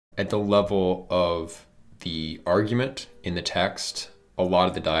at the level of the argument in the text, a lot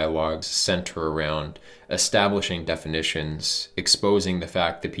of the dialogues center around establishing definitions, exposing the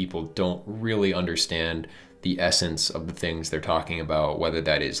fact that people don't really understand the essence of the things they're talking about, whether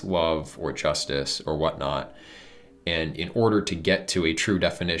that is love or justice or whatnot. And in order to get to a true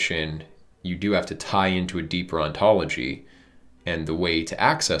definition, you do have to tie into a deeper ontology. And the way to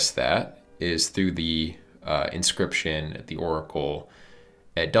access that is through the inscription at the oracle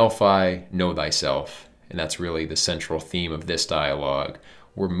at Delphi, know thyself. And that's really the central theme of this dialogue.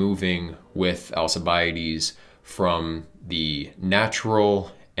 We're moving with Alcibiades from the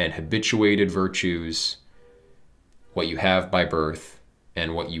natural and habituated virtues, what you have by birth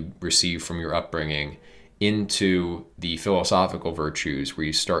and what you receive from your upbringing, into the philosophical virtues where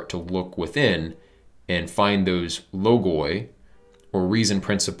you start to look within and find those logoi, or reason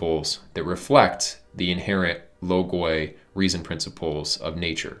principles, that reflect the inherent logoi reason principles of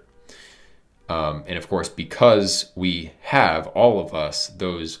nature. And of course, because we have, all of us,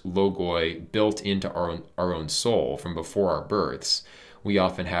 those logoi built into our own soul from before our births, we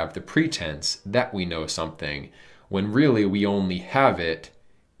often have the pretense that we know something, when really we only have it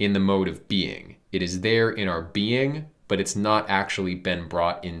in the mode of being. It is there in our being, but it's not actually been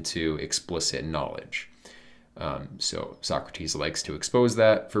brought into explicit knowledge. So Socrates likes to expose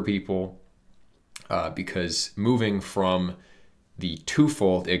that for people, because moving from the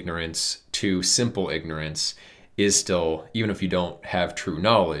twofold ignorance to simple ignorance is still, even if you don't have true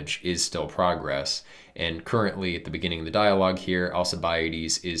knowledge, is still progress. And currently at the beginning of the dialogue here,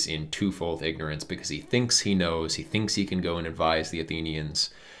 Alcibiades is in twofold ignorance because he thinks he knows, he thinks he can go and advise the Athenians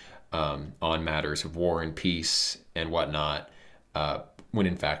on matters of war and peace and whatnot, when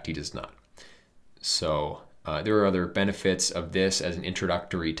in fact he does not. So there are other benefits of this as an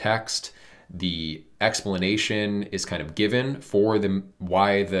introductory text. The explanation is kind of given for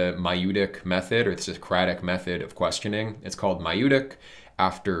why the maieutic method, or the Socratic method of questioning. It's called maieutic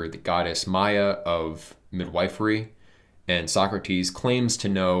after the goddess Maya of midwifery. And Socrates claims to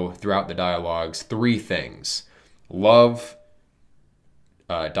know throughout the dialogues three things: love,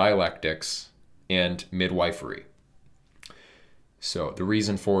 dialectics, and midwifery. So the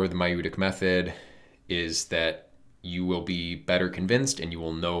reason for the maieutic method is that you will be better convinced and you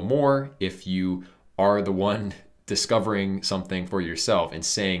will know more if you are the one discovering something for yourself and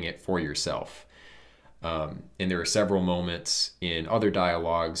saying it for yourself. And there are several moments in other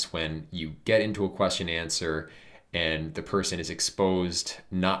dialogues when you get into a question answer and the person is exposed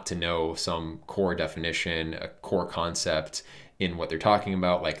not to know some core definition, a core concept in what they're talking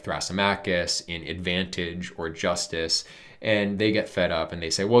about, like Thrasymachus in advantage or justice, and they get fed up and they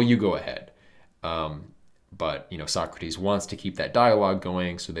say, well, you go ahead. But Socrates wants to keep that dialogue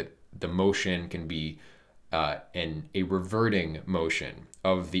going so that the motion can be a reverting motion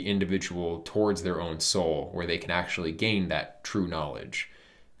of the individual towards their own soul, where they can actually gain that true knowledge.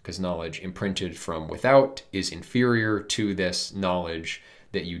 Because knowledge imprinted from without is inferior to this knowledge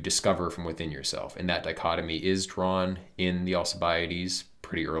that you discover from within yourself. And that dichotomy is drawn in the Alcibiades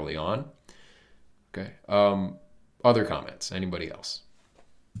pretty early on. Okay. Other comments? Anybody else?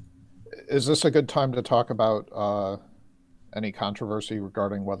 Is this a good time to talk about any controversy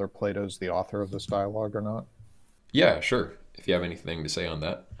regarding whether Plato's the author of this dialogue or not? Yeah, sure. If you have anything to say on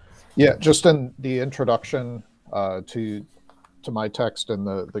that. Yeah, just in the introduction to my text in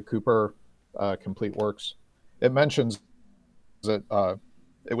the Cooper Complete Works, it mentions that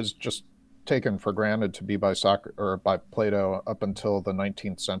it was just taken for granted to be by Plato up until the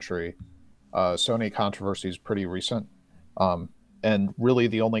 19th century. So any controversy is pretty recent. And really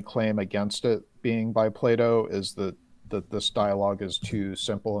the only claim against it being by Plato is that this dialogue is too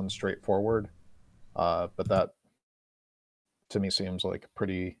simple and straightforward. But that, to me, seems like a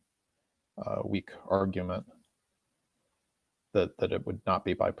pretty weak argument that it would not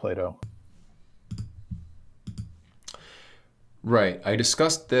be by Plato. Right. I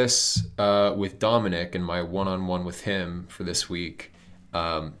discussed this with Dominic in my one-on-one with him for this week.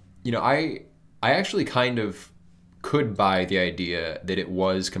 I actually kind of could buy the idea that it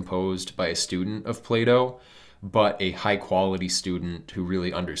was composed by a student of Plato, but a high-quality student who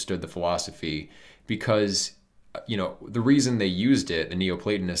really understood the philosophy, because the reason they used it, the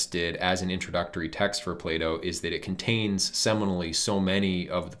Neoplatonists did, as an introductory text for Plato is that it contains seminally so many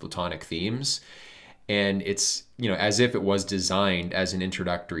of the Platonic themes. And it's, as if it was designed as an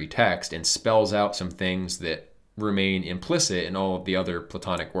introductory text and spells out some things that remain implicit in all of the other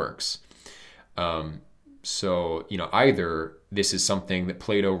Platonic works. So, either this is something that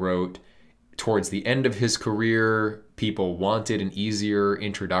Plato wrote towards the end of his career, people wanted an easier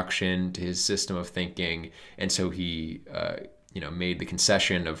introduction to his system of thinking, and so he made the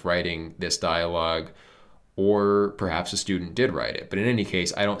concession of writing this dialogue, or perhaps a student did write it. But in any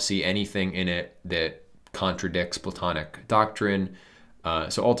case, I don't see anything in it that contradicts Platonic doctrine.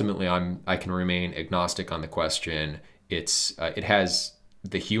 So ultimately, I can remain agnostic on the question. It has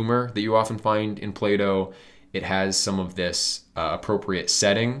the humor that you often find in Plato. It has some of this appropriate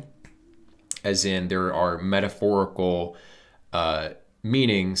setting, as in there are metaphorical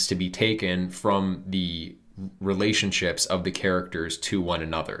meanings to be taken from the relationships of the characters to one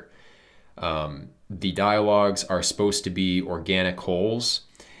another. The dialogues are supposed to be organic wholes,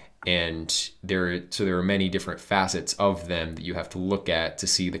 and there are many different facets of them that you have to look at to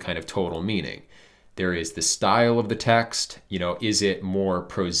see the kind of total meaning. There is the style of the text. Is it more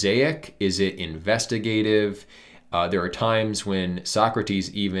prosaic? Is it investigative? There are times when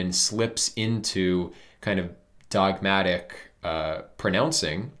Socrates even slips into kind of dogmatic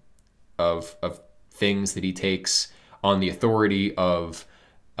pronouncing of things that he takes on the authority of,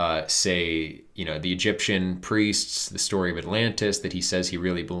 say, the Egyptian priests, the story of Atlantis that he says he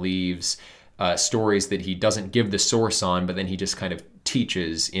really believes, stories that he doesn't give the source on, but then he just kind of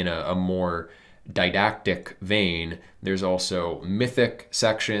teaches in a more didactic vein. There's also mythic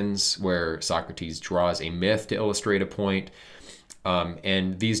sections where Socrates draws a myth to illustrate a point.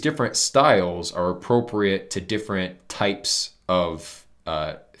 And these different styles are appropriate to different types of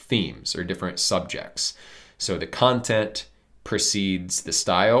themes or different subjects. So the content precedes the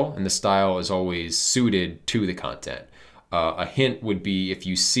style, and the style is always suited to the content. A hint would be if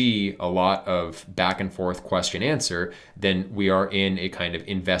you see a lot of back and forth question answer, then we are in a kind of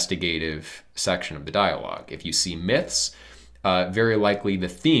investigative section of the dialogue. If you see myths, very likely the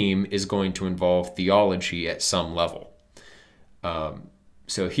theme is going to involve theology at some level.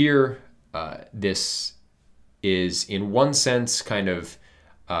 So here, this is in one sense kind of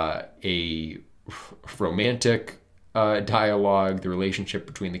a romantic dialogue. The relationship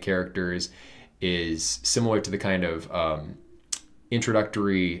between the characters is similar to the kind of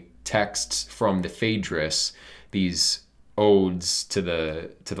introductory texts from the Phaedrus, these odes to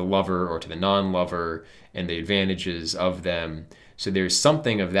the lover or to the non-lover and the advantages of them. So there's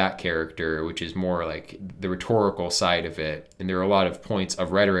something of that character, which is more like the rhetorical side of it. And there are a lot of points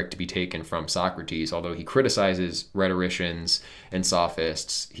of rhetoric to be taken from Socrates. Although he criticizes rhetoricians and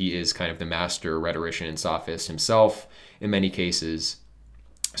sophists, he is kind of the master rhetorician and sophist himself in many cases.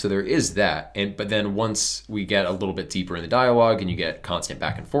 So there is that. But then once we get a little bit deeper in the dialogue and you get constant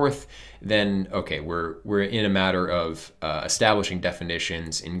back and forth, then, okay, we're in a matter of establishing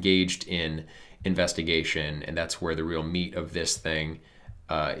definitions, engaged in investigation, and that's where the real meat of this thing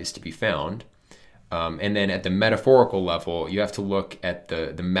is to be found. And then at the metaphorical level, you have to look at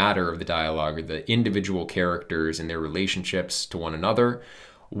the matter of the dialogue, or the individual characters and their relationships to one another.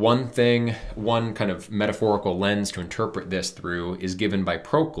 One kind of metaphorical lens to interpret this through is given by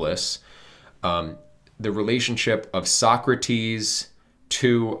Proclus. The relationship of Socrates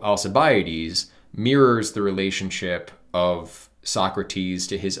to Alcibiades mirrors the relationship of Socrates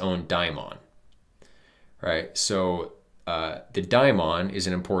to his own daimon. Right? So the daimon is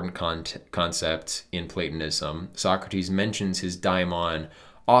an important concept in Platonism. Socrates mentions his daimon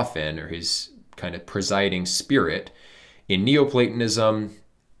often, or his kind of presiding spirit. In Neoplatonism,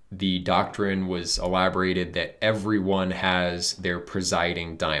 the doctrine was elaborated that everyone has their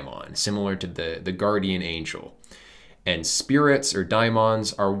presiding daimon, similar to the guardian angel. And spirits or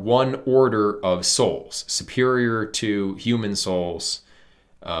daimons are one order of souls, superior to human souls.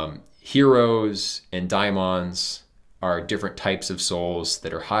 Heroes and daimons are different types of souls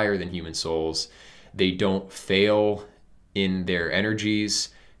that are higher than human souls. They don't fail in their energies.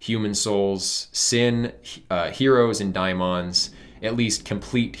 Human souls sin. Heroes and daimons, at least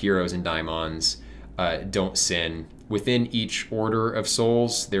complete heroes and daimons, don't sin. Within each order of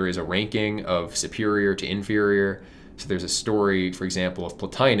souls, there is a ranking of superior to inferior. So there's a story, for example, of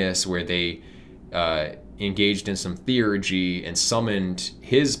Plotinus where they engaged in some theurgy and summoned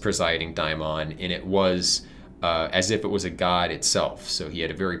his presiding daimon, and it was as if it was a god itself. So he had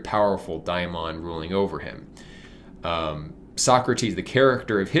a very powerful daimon ruling over him. Socrates, the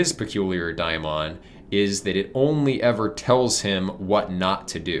character of his peculiar daimon, is that it only ever tells him what not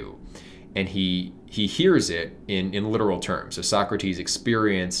to do. And he hears it in literal terms. So Socrates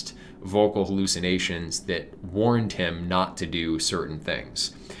experienced vocal hallucinations that warned him not to do certain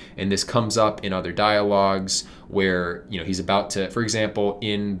things. And this comes up in other dialogues where, he's about to, for example,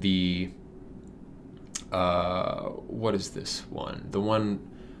 in the, what is this one? The one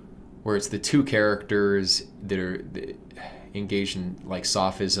where it's the two characters that are engaged in like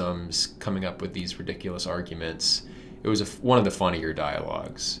sophisms, coming up with these ridiculous arguments. It was one of the funnier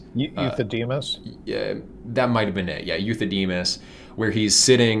dialogues. Euthydemus. Yeah, that might have been it. Yeah, Euthydemus, where he's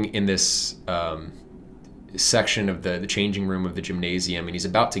sitting in this section of the changing room of the gymnasium, and he's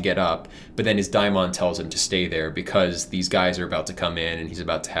about to get up, but then his daimon tells him to stay there because these guys are about to come in, and he's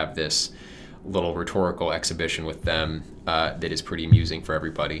about to have this little rhetorical exhibition with them that is pretty amusing for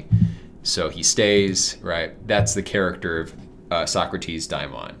everybody. So he stays, right? That's the character of Socrates'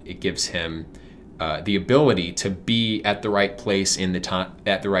 daimon. It gives him the ability to be at the right place in the time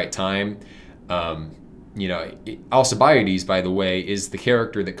at the right time. Alcibiades, by the way, is the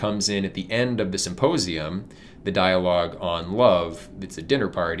character that comes in at the end of the symposium, the dialogue on love. It's a dinner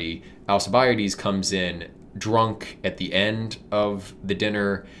party. Alcibiades comes in drunk at the end of the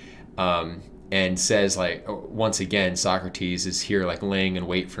dinner, and says, like, once again, Socrates is here, like, laying in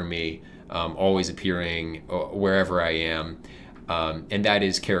wait for me, always appearing wherever I am. And that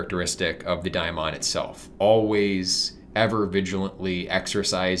is characteristic of the daimon itself, always ever vigilantly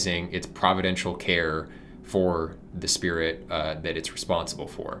exercising its providential care for the spirit that it's responsible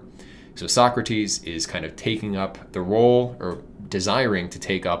for. So Socrates is kind of taking up the role, or desiring to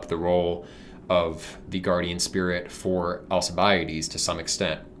take up the role, of the guardian spirit for Alcibiades to some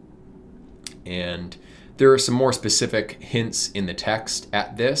extent. And there are some more specific hints in the text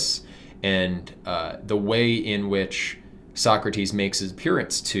at this, and the way in which Socrates makes his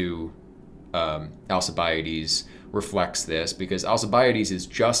appearance to Alcibiades reflects this, because Alcibiades is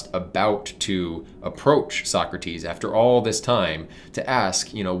just about to approach Socrates after all this time to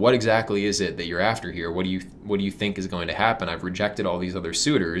ask, what exactly is it that you're after here? What do you think is going to happen? I've rejected all these other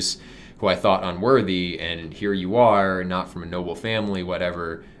suitors who I thought unworthy, and here you are, not from a noble family,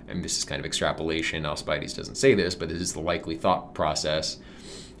 whatever. And this is kind of extrapolation. Alcibiades doesn't say this, but this is the likely thought process.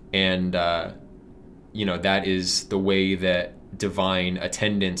 And that is the way that divine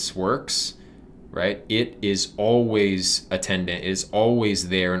attendance works, right? It is always attendant, it is always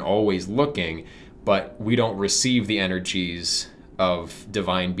there and always looking, but we don't receive the energies of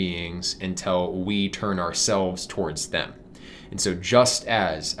divine beings until we turn ourselves towards them. And so just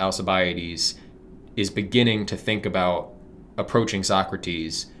as Alcibiades is beginning to think about approaching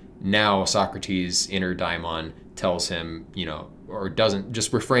Socrates, now Socrates' inner daimon tells him, or doesn't,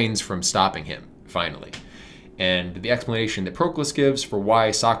 just refrains from stopping him, finally. And the explanation that Proclus gives for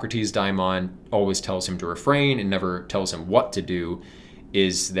why Socrates' daimon always tells him to refrain and never tells him what to do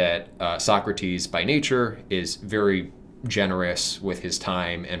is that Socrates, by nature, is very generous with his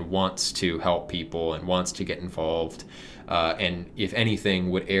time and wants to help people and wants to get involved, and if anything,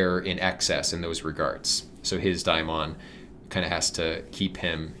 would err in excess in those regards. So his daimon kind of has to keep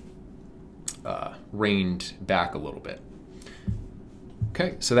him reined back a little bit.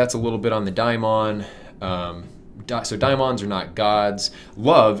 Okay, so that's a little bit on the daimon. So daimons are not gods.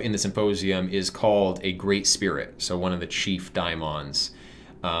 Love in the Symposium is called a great spirit, so one of the chief daimons.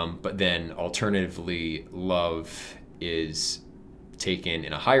 But then alternatively, love is taken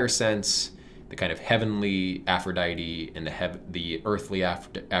in a higher sense, the kind of heavenly Aphrodite and the earthly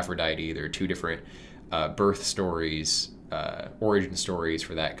Aphrodite. There are two different birth stories, origin stories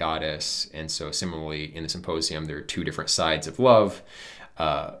for that goddess. And so similarly in the Symposium, there are two different sides of love.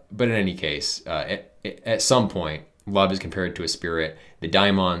 But in any case, at some point, love is compared to a spirit. The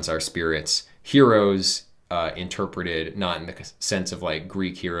daimons are spirits. Heroes, interpreted not in the sense of like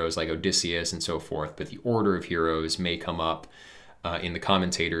Greek heroes like Odysseus and so forth, but the order of heroes may come up in the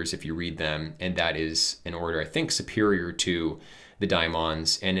commentators if you read them. And that is an order, I think, superior to the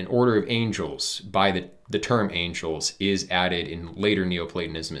daimons. And an order of angels, by the term angels, is added in later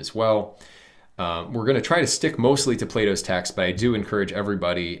Neoplatonism as well. We're going to try to stick mostly to Plato's text, but I do encourage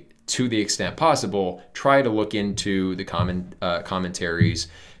everybody, to the extent possible, try to look into the commentaries,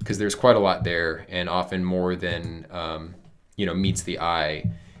 because there's quite a lot there, and often more than meets the eye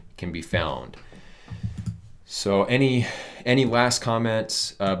can be found. So any last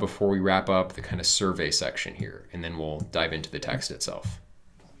comments before we wrap up the kind of survey section here, and then we'll dive into the text itself.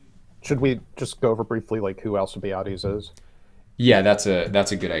 Should we just go over briefly like who Alcibiades is? Yeah, that's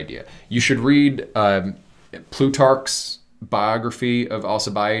a good idea. You should read Plutarch's biography of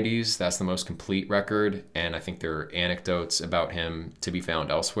Alcibiades. That's the most complete record, and I think there are anecdotes about him to be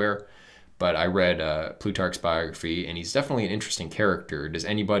found elsewhere. But I read Plutarch's biography, and he's definitely an interesting character. Does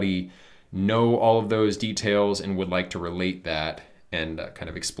anybody know all of those details and would like to relate that and kind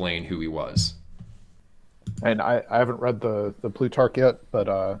of explain who he was? And I haven't read the Plutarch yet, but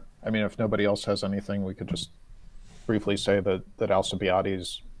I mean, if nobody else has anything, we could just briefly say that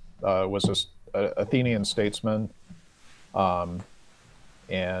Alcibiades was an Athenian statesman,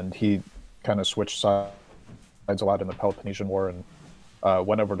 and he kind of switched sides a lot in the Peloponnesian War and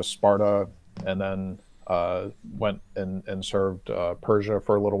went over to Sparta, and then went and served Persia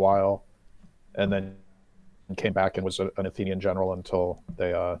for a little while, and then came back and was an Athenian general until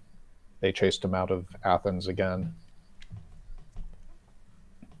they chased him out of Athens again.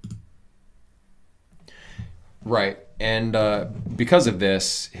 Right. And because of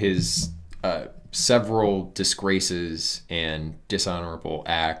this, his several disgraces and dishonorable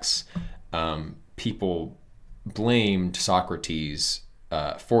acts, people blamed Socrates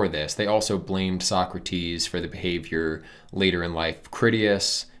for this. They also blamed Socrates for the behavior later in life of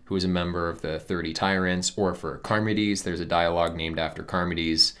Critias, who was a member of the 30 Tyrants, or for Charmides. There's a dialogue named after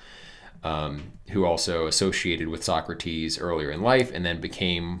Charmides, who also associated with Socrates earlier in life and then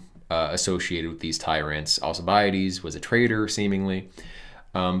became associated with these tyrants. Alcibiades was a traitor, seemingly.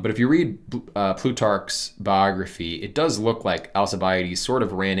 But if you read Plutarch's biography, it does look like Alcibiades sort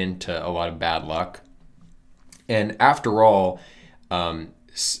of ran into a lot of bad luck. And after all,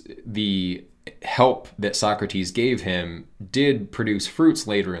 the help that Socrates gave him did produce fruits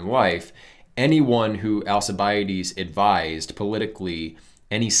later in life. Anyone who Alcibiades advised politically,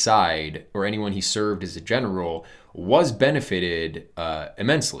 any side, or anyone he served as a general, was benefited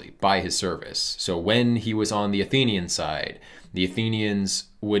immensely by his service. So when he was on the Athenian side, the Athenians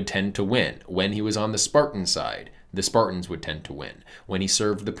would tend to win. When he was on the Spartan side, the Spartans would tend to win. When he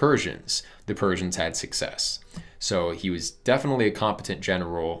served the Persians had success. So he was definitely a competent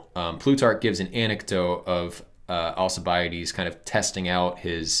general. Plutarch gives an anecdote of Alcibiades kind of testing out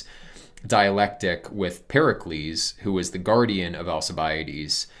his dialectic with Pericles, who was the guardian of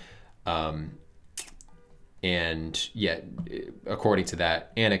Alcibiades. And yet, according to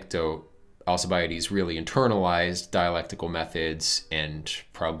that anecdote, Alcibiades really internalized dialectical methods and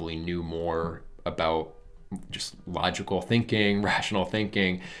probably knew more about just logical thinking, rational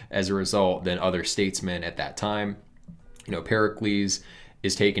thinking as a result than other statesmen at that time. You know, Pericles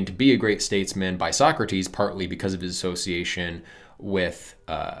is taken to be a great statesman by Socrates partly because of his association with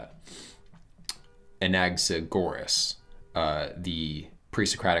Anaxagoras, the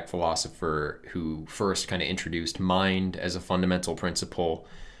pre-Socratic philosopher who first kind of introduced mind as a fundamental principle.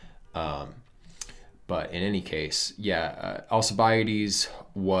 But in any case, Alcibiades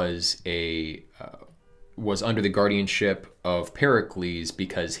was under the guardianship of Pericles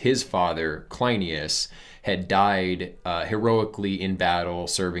because his father, Cleinias, had died heroically in battle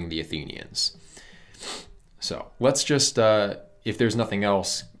serving the Athenians. So let's just, if there's nothing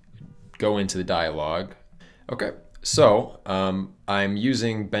else, go into the dialogue. Okay, so I'm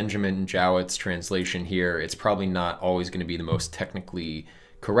using Benjamin Jowett's translation here. It's probably not always going to be the most technically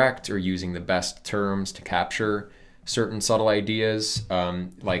correct or using the best terms to capture certain subtle ideas.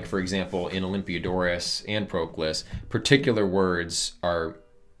 Like, for example, in Olympiodorus and Proclus, particular words are,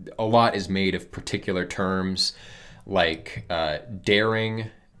 a lot is made of particular terms, like daring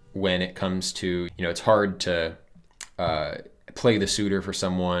when it comes to, it's hard to play the suitor for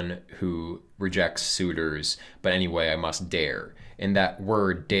someone who rejects suitors, but anyway, I must dare. And that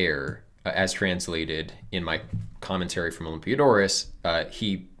word dare, as translated in my commentary from Olympiodorus,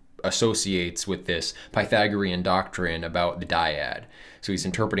 he associates with this Pythagorean doctrine about the dyad. So he's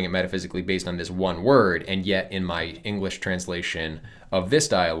interpreting it metaphysically based on this one word, and yet in my English translation of this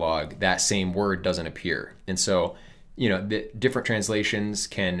dialogue, that same word doesn't appear. And so, the different translations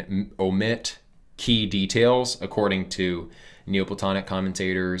can omit key details according to Neoplatonic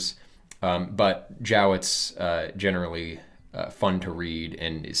commentators, but Jowett's generally fun to read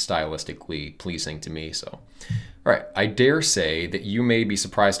and is stylistically pleasing to me. So, all right, I dare say that you may be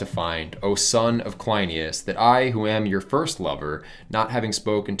surprised to find, O son of Cleinias, that I, who am your first lover, not having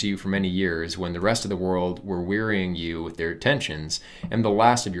spoken to you for many years, when the rest of the world were wearying you with their attentions, am the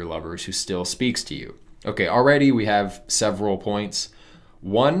last of your lovers who still speaks to you. Okay, already we have several points.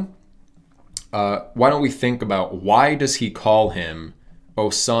 One, why don't we think about why does he call him O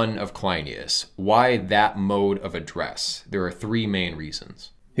son of Cleinias? Why that mode of address? There are three main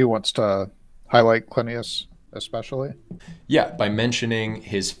reasons. He wants to highlight Cleinias especially? Yeah, by mentioning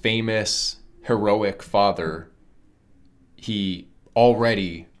his famous heroic father, he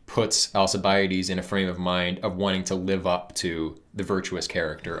already puts Alcibiades in a frame of mind of wanting to live up to the virtuous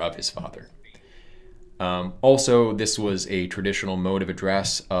character of his father. Also, this was a traditional mode of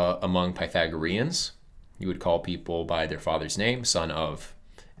address among Pythagoreans. You would call people by their father's name, son of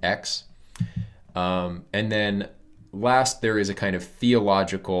X. And then last, there is a kind of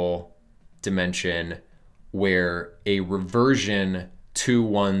theological dimension where a reversion to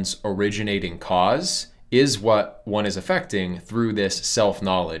one's originating cause is what one is affecting through this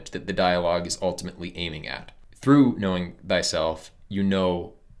self-knowledge that the dialogue is ultimately aiming at. Through knowing thyself, you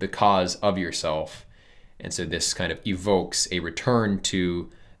know the cause of yourself. And so this kind of evokes a return to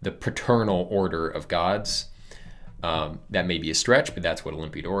the paternal order of gods. That may be a stretch, but that's what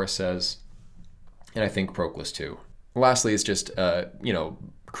Olympiodorus says. And I think Proclus too. Lastly, it's just,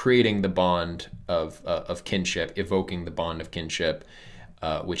 creating the bond of kinship, evoking the bond of kinship,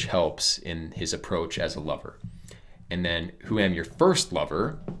 which helps in his approach as a lover. And then, who am your first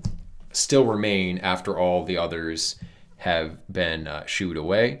lover, still remain after all the others have been shooed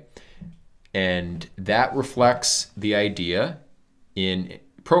away. And that reflects the idea in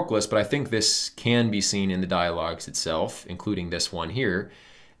Proclus, but I think this can be seen in the dialogues itself, including this one here,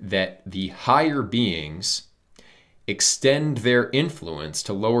 that the higher beings extend their influence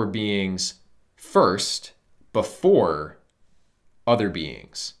to lower beings first before other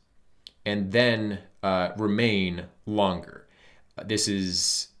beings, and then remain longer. This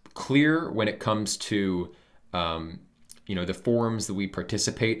is clear when it comes to the forms that we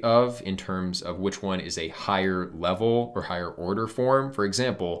participate of in terms of which one is a higher level or higher order form. For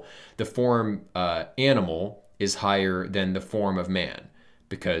example, the form animal is higher than the form of man,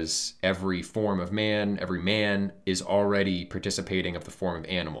 because every form of man, every man is already participating of the form of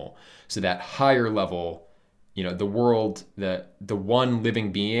animal. So that higher level, the world, the one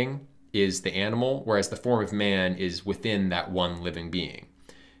living being is the animal, whereas the form of man is within that one living being,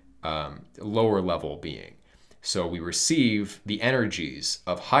 lower level being. So we receive the energies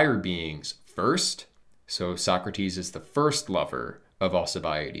of higher beings first. So Socrates is the first lover of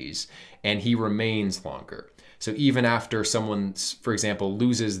Alcibiades, and he remains longer. So even after someone, for example,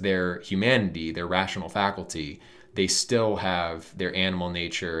 loses their humanity, their rational faculty, they still have their animal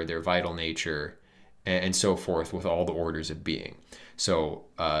nature, their vital nature, and so forth with all the orders of being. So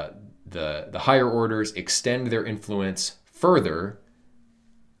the higher orders extend their influence further,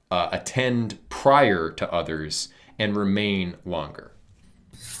 attend prior to others, and remain longer.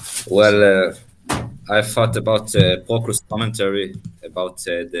 Well, I thought about Proclus' commentary about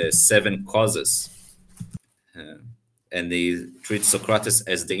the 7 causes. And he treats Socrates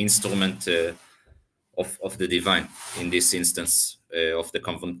as the instrument of the divine in this instance of the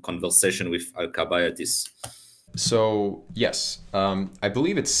conversation with Alcibiades. So yes, I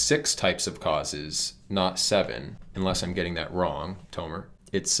believe it's 6 types of causes, not 7, unless I'm getting that wrong, Tomer.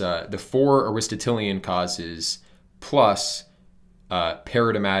 It's the 4 Aristotelian causes plus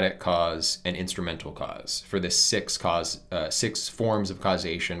paradigmatic cause and instrumental cause for the 6 forms of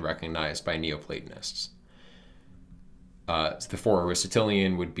causation recognized by Neoplatonists. The 4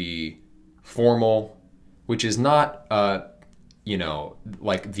 Aristotelian would be formal, which is not,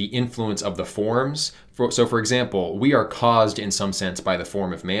 like the influence of the forms. So, for example, we are caused in some sense by the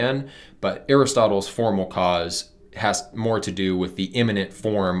form of man, but Aristotle's formal cause has more to do with the immanent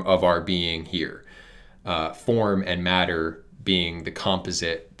form of our being here. Form and matter being the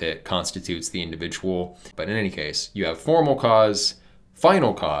composite that constitutes the individual. But in any case, you have formal cause,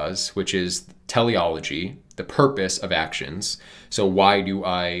 final cause, which is teleology, the purpose of actions. So why do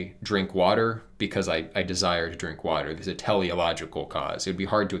I drink water? Because I desire to drink water. There's a teleological cause. It would be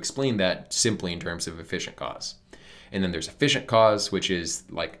hard to explain that simply in terms of efficient cause. And then there's efficient cause, which is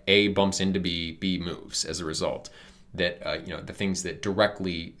like A bumps into B, B moves as a result. That, the things that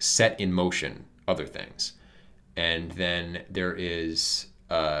directly set in motion other things. And then there is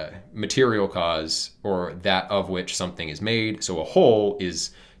material cause, or that of which something is made. So a whole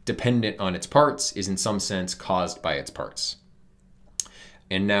is dependent on its parts, is in some sense caused by its parts.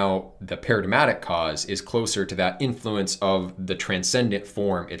 And now the paradigmatic cause is closer to that influence of the transcendent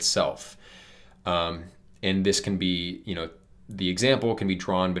form itself. And this can be, the example can be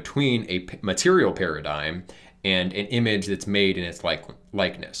drawn between a material paradigm and an image that's made in its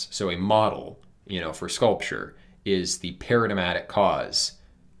likeness. So a model, for sculpture is the paradigmatic cause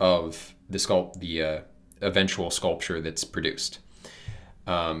of the eventual sculpture that's produced.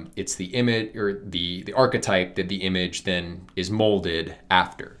 It's the image or the archetype that the image then is molded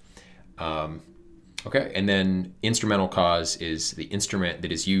after. Okay, and then instrumental cause is the instrument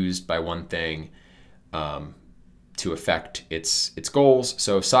that is used by one thing to affect its goals.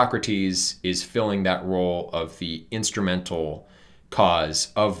 So Socrates is filling that role of the instrumental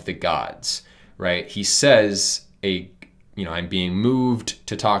cause of the gods, right? He says, I'm being moved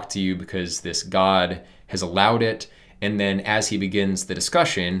to talk to you because this god has allowed it. And then as he begins the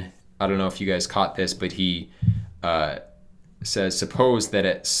discussion, I don't know if you guys caught this, but he says, suppose that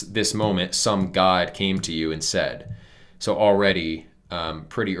at this moment some god came to you and said. So already,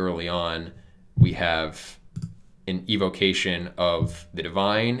 pretty early on, we have an evocation of the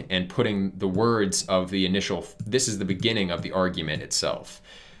divine and putting the words of the initial, this is the beginning of the argument itself,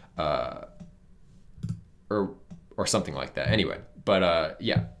 or something like that. Anyway,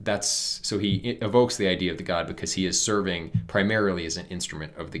 Yeah, that's so he evokes the idea of the god because he is serving primarily as an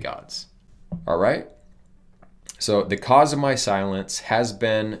instrument of the gods. All right. So the cause of my silence has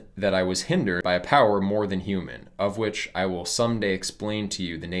been that I was hindered by a power more than human, of which I will someday explain to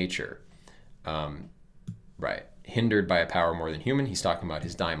you the nature. Right. Hindered by a power more than human. He's talking about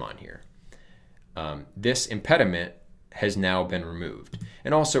his daimon here. This impediment has now been removed.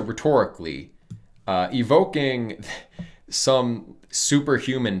 And also rhetorically, evoking some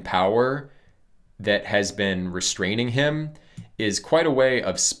superhuman power that has been restraining him is quite a way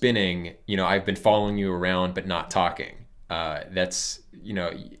of spinning, I've been following you around but not talking. That's,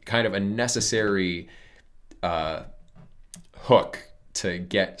 kind of a necessary hook to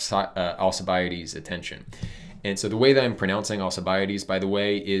get Alcibiades' attention. And so the way that I'm pronouncing Alcibiades, by the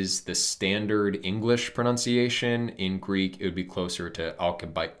way, is the standard English pronunciation. In Greek, it would be closer to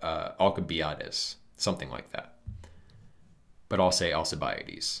Alcibiades, something like that. But I'll say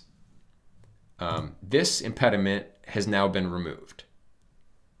Alcibiades. This impediment has now been removed,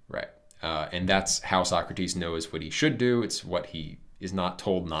 right? And that's how Socrates knows what he should do. It's what he is not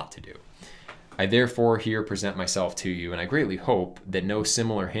told not to do. I therefore here present myself to you, and I greatly hope that no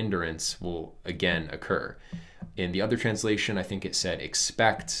similar hindrance will again occur. In the other translation, I think it said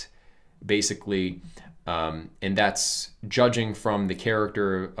expect, basically, and that's judging from the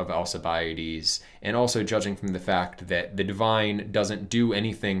character of Alcibiades and also judging from the fact that the divine doesn't do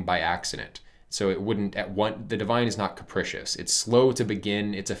anything by accident. So it wouldn't the divine is not capricious. It's slow to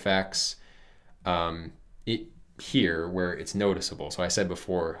begin its effects here where it's noticeable. So I said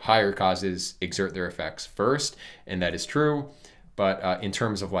before, higher causes exert their effects first, and that is true. But in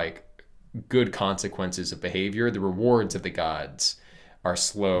terms of like good consequences of behavior, the rewards of the gods are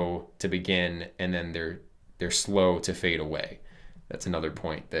slow to begin, and then they're slow to fade away. That's another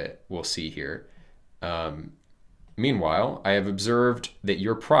point that we'll see here. Meanwhile, I have observed that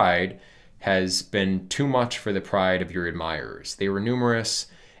your pride has been too much for the pride of your admirers. They were numerous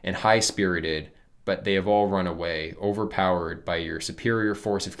and high-spirited, but they have all run away, overpowered by your superior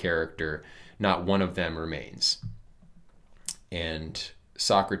force of character. Not one of them remains. And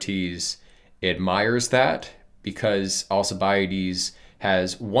Socrates admires that because Alcibiades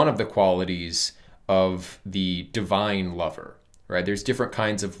has one of the qualities of the divine lover, right? There's different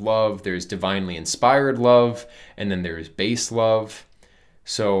kinds of love. There's divinely inspired love, and then there's base love.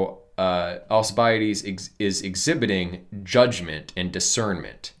 So Alcibiades is exhibiting judgment and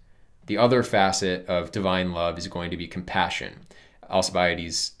discernment. The other facet of divine love is going to be compassion.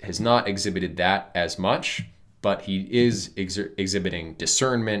 Alcibiades has not exhibited that as much, but he is exhibiting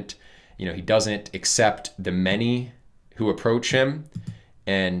discernment. He doesn't accept the many who approach him,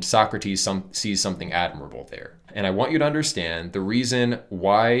 and Socrates sees something admirable there. And I want you to understand the reason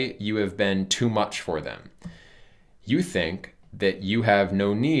why you have been too much for them. You think that you have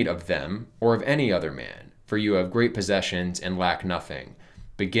no need of them or of any other man, for you have great possessions and lack nothing,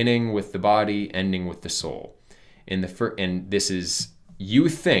 beginning with the body, ending with the soul. And this is you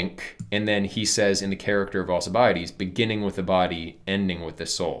think, and then he says in the character of Alcibiades, beginning with the body, ending with the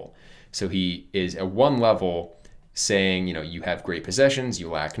soul. So he is at one level saying, you have great possessions, you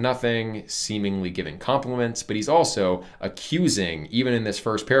lack nothing, seemingly giving compliments, but he's also accusing, even in this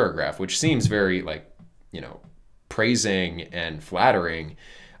first paragraph, which seems very praising and flattering.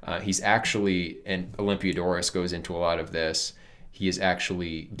 He's actually, and Olympiodorus goes into a lot of this, he is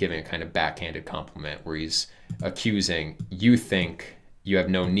actually giving a kind of backhanded compliment where he's accusing, you think you have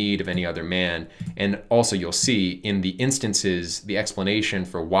no need of any other man. And also you'll see in the instances, the explanation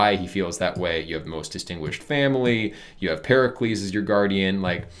for why he feels that way. You have the most distinguished family, you have Pericles as your guardian,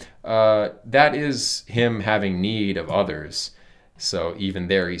 that is him having need of others. So even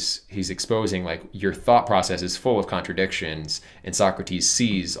there, he's exposing your thought process is full of contradictions, and Socrates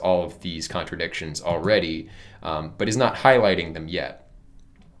sees all of these contradictions already, but is not highlighting them yet.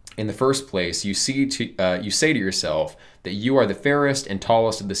 In the first place, you say to yourself that you are the fairest and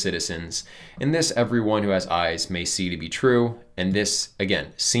tallest of the citizens, and this everyone who has eyes may see to be true. And this,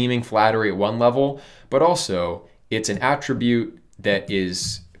 again, seeming flattery at one level, but also it's an attribute that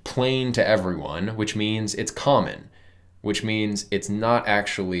is plain to everyone, which means it's common, which means it's not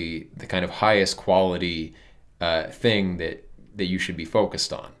actually the kind of highest quality thing that you should be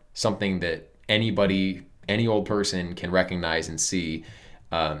focused on. Something that anybody, any old person can recognize and see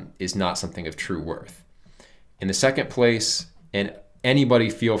is not something of true worth. In the second place, and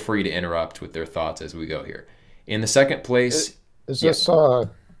anybody feel free to interrupt with their thoughts as we go here. In the second place...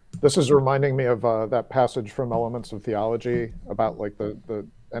 This is reminding me of that passage from Elements of Theology about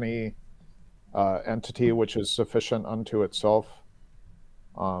any entity which is sufficient unto itself.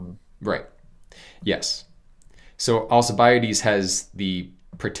 Right. Yes. So Alcibiades has the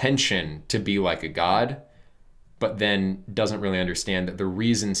pretension to be like a god, but then doesn't really understand that the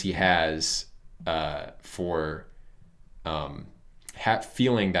reasons he has for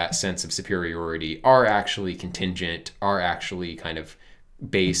feeling that sense of superiority are actually contingent, are actually kind of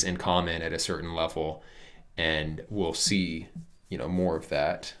base and common at a certain level. And we'll see, more of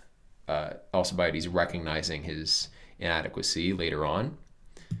that. Alcibiades recognizing his inadequacy later on.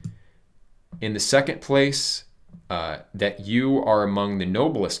 In the second place, that you are among the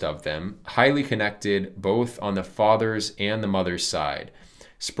noblest of them, highly connected both on the father's and the mother's side,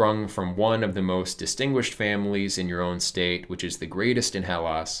 sprung from one of the most distinguished families in your own state, which is the greatest in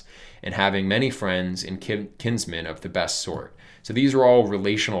Hellas, and having many friends and kinsmen of the best sort. So these are all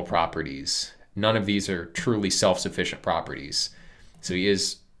relational properties. None of these are truly self-sufficient properties. So he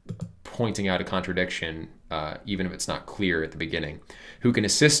is pointing out a contradiction, even if it's not clear at the beginning. Who can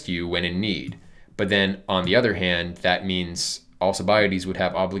assist you when in need? But then, on the other hand, that means Alcibiades would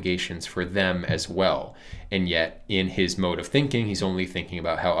have obligations for them as well. And yet, in his mode of thinking, he's only thinking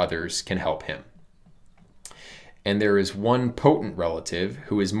about how others can help him. And there is one potent relative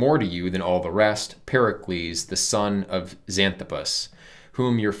who is more to you than all the rest, Pericles, the son of Xanthippus,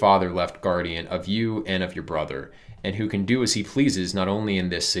 whom your father left guardian of you and of your brother, and who can do as he pleases not only in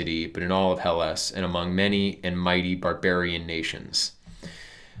this city, but in all of Hellas and among many and mighty barbarian nations.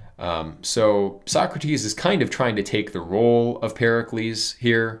 So Socrates is kind of trying to take the role of Pericles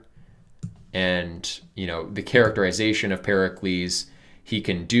here. And, the characterization of Pericles, he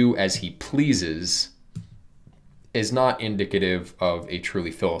can do as he pleases, is not indicative of a truly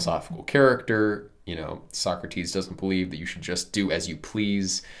philosophical character. Socrates doesn't believe that you should just do as you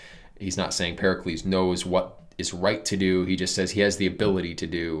please. He's not saying Pericles knows what is right to do. He just says he has the ability to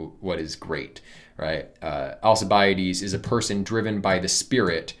do what is great, right? Alcibiades is a person driven by the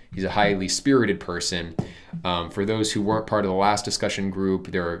spirit. He's a highly spirited person. For those who weren't part of the last discussion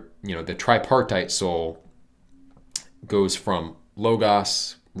group, the tripartite soul goes from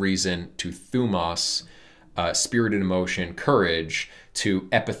logos, reason, to thumos, spirited emotion, courage, to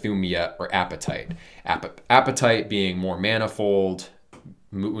epithumia, or appetite. Appetite being more manifold,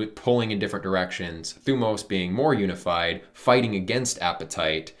 pulling in different directions. Thumos being more unified, fighting against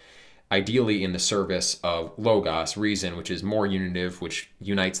appetite, ideally in the service of logos, reason, which is more unitive, which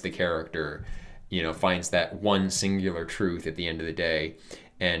unites the character, finds that one singular truth at the end of the day.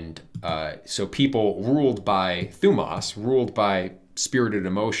 And so people ruled by thumos, ruled by spirited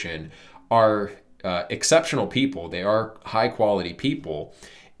emotion, are exceptional people. They are high quality people.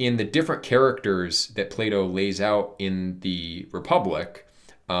 In the different characters that Plato lays out in the Republic,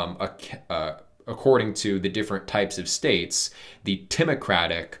 according to the different types of states, the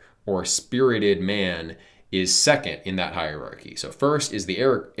timocratic or spirited man is second in that hierarchy. So first is the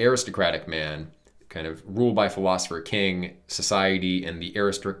aristocratic man, kind of ruled by philosopher king society, and the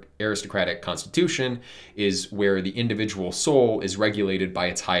aristocratic constitution is where the individual soul is regulated by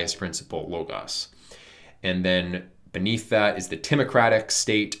its highest principle, logos. And then beneath that is the timocratic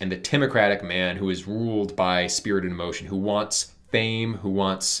state and the timocratic man, who is ruled by spirited emotion, who wants fame, who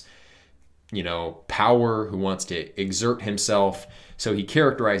wants, power, who wants to exert himself. So he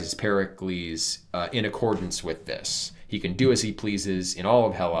characterizes Pericles in accordance with this. He can do as he pleases in all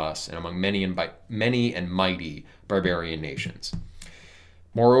of Hellas and among many and mighty barbarian nations.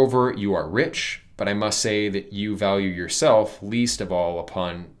 Moreover, you are rich, but I must say that you value yourself least of all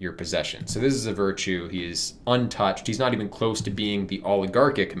upon your possessions. So this is a virtue. He is untouched. He's not even close to being the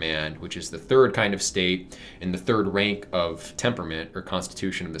oligarchic man, which is the third kind of state and the third rank of temperament or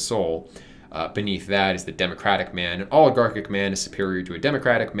constitution of the soul. Beneath that is the democratic man. An oligarchic man is superior to a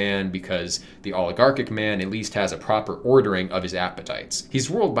democratic man because the oligarchic man at least has a proper ordering of his appetites. He's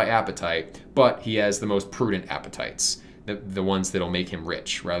ruled by appetite, but he has the most prudent appetites, the ones that'll make him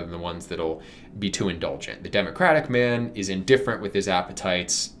rich rather than the ones that'll be too indulgent. The democratic man is indifferent with his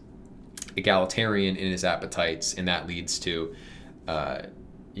appetites, egalitarian in his appetites, and that leads to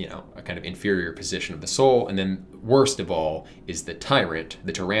a kind of inferior position of the soul. And then worst of all is the tyrant,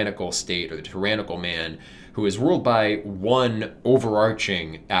 the tyrannical state or the tyrannical man, who is ruled by one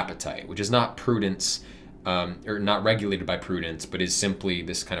overarching appetite, which is not prudence, or not regulated by prudence, but is simply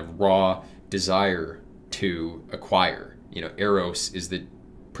this kind of raw desire to acquire. Eros is the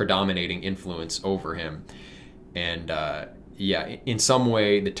predominating influence over him. And in some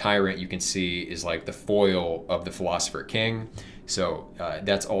way, the tyrant, you can see, is like the foil of the philosopher king. So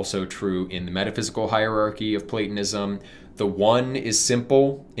that's also true in the metaphysical hierarchy of Platonism. The one is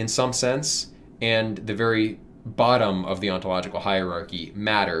simple in some sense, and the very bottom of the ontological hierarchy,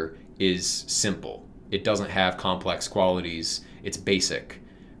 matter, is simple. It doesn't have complex qualities. It's basic,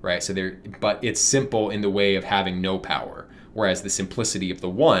 right? So but it's simple in the way of having no power, whereas the simplicity of the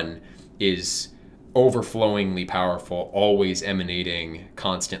one is overflowingly powerful, always emanating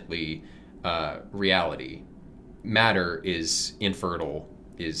constantly reality. Matter is infertile,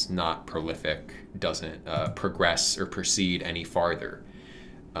 is not prolific, doesn't progress or proceed any farther.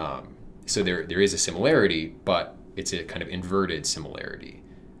 So there is a similarity, but it's a kind of inverted similarity.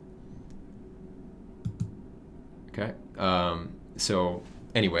 Okay. So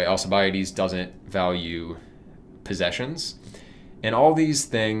anyway, Alcibiades doesn't value possessions. And all these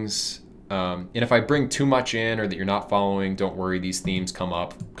things, and if I bring too much in or that you're not following, don't worry, these themes come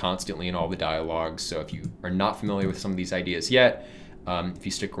up constantly in all the dialogues. So if you are not familiar with some of these ideas yet, if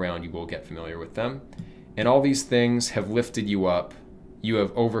you stick around, you will get familiar with them. And all these things have lifted you up. You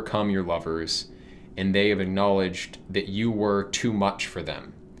have overcome your lovers, and they have acknowledged that you were too much for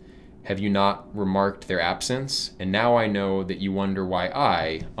them. Have you not remarked their absence? And now I know that you wonder why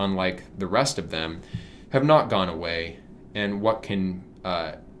I, unlike the rest of them, have not gone away, and what can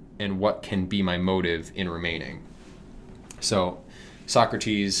be my motive in remaining. So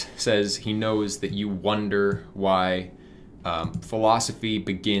Socrates says he knows that you wonder why. Philosophy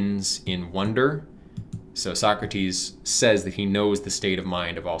begins in wonder. So Socrates says that he knows the state of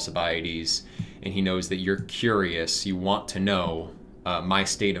mind of Alcibiades, and he knows that you're curious, you want to know my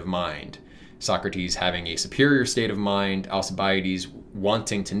state of mind. Socrates having a superior state of mind, Alcibiades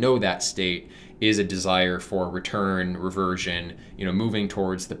wanting to know that state is a desire for return, reversion, moving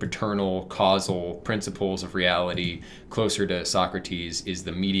towards the paternal causal principles of reality. Closer to Socrates is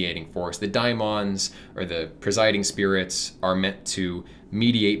the mediating force. The daimons, or the presiding spirits, are meant to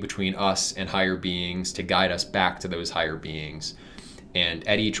mediate between us and higher beings, to guide us back to those higher beings. And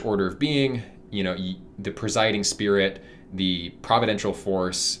at each order of being, the presiding spirit, the providential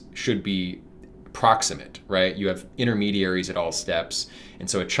force, should be proximate, right? You have intermediaries at all steps. And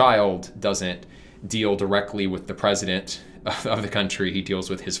so a child doesn't deal directly with the president of the country, he deals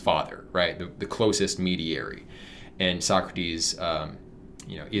with his father, right? The closest mediary. And Socrates,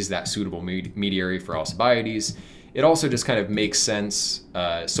 is that suitable mediary for Alcibiades. It also just kind of makes sense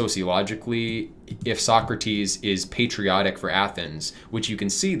sociologically. If Socrates is patriotic for Athens, which you can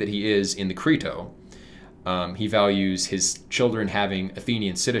see that he is in the Crito, he values his children having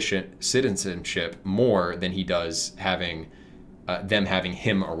Athenian citizenship more than he does having them having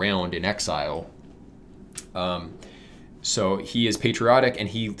him around in exile. So he is patriotic, and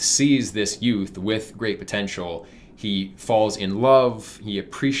he sees this youth with great potential. He falls in love. He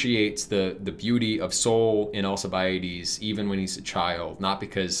appreciates the beauty of soul in Alcibiades, even when he's a child, not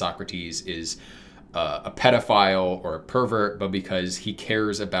because Socrates is a pedophile or a pervert, but because he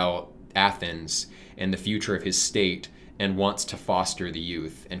cares about Athens and the future of his state and wants to foster the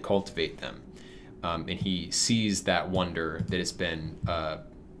youth and cultivate them. And he sees that wonder that has been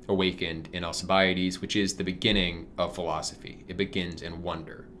awakened in Alcibiades, which is the beginning of philosophy. It begins in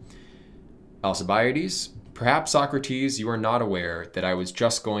wonder. Alcibiades, perhaps Socrates, you are not aware that I was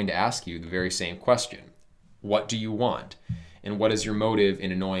just going to ask you the very same question. What do you want? And what is your motive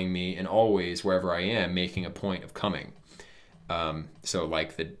in annoying me and always, wherever I am, making a point of coming? So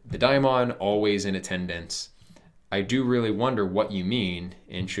like the daimon, always in attendance. I do really wonder what you mean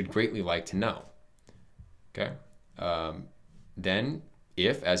and should greatly like to know. Okay. Then,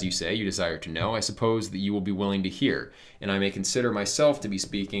 if, as you say, you desire to know, I suppose that you will be willing to hear, and I may consider myself to be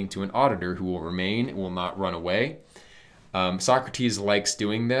speaking to an auditor who will remain and will not run away. Socrates likes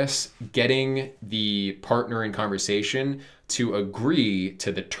doing this, getting the partner in conversation to agree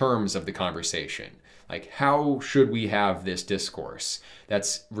to the terms of the conversation. Like, how should we have this discourse?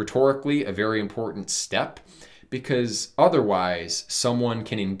 That's rhetorically a very important step, because otherwise someone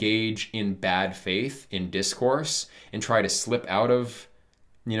can engage in bad faith in discourse and try to slip out of,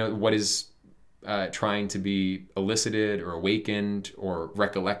 what is trying to be elicited or awakened or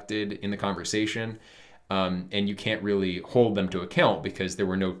recollected in the conversation. And you can't really hold them to account because there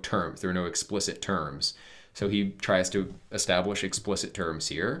were no terms, there were no explicit terms. So he tries to establish explicit terms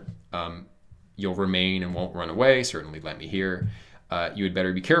here. You'll remain and won't run away. Certainly let me hear. You had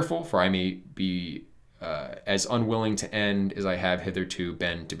better be careful, for I may be as unwilling to end as I have hitherto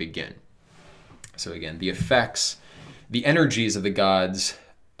been to begin. So again, the effects, the energies of the gods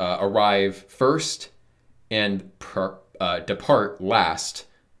arrive first and depart last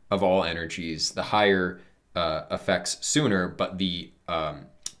of all energies. The higher effects sooner, but the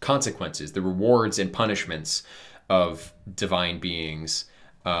consequences, the rewards and punishments of divine beings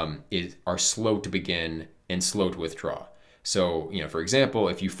are slow to begin and slow to withdraw. So, for example,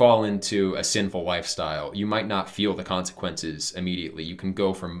 if you fall into a sinful lifestyle, you might not feel the consequences immediately. You can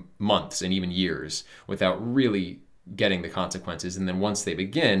go for months and even years without really getting the consequences. And then once they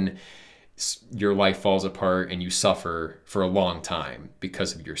begin, your life falls apart and you suffer for a long time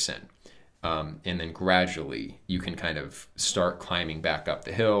because of your sin. And then gradually you can kind of start climbing back up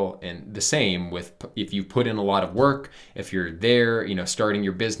the hill. And the same with if you put in a lot of work, if you're there, starting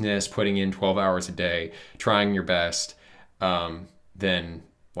your business, putting in 12 hours a day, trying your best, then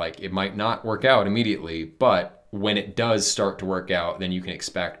like it might not work out immediately, but when it does start to work out, then you can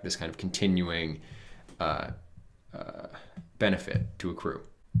expect this kind of continuing benefit to accrue.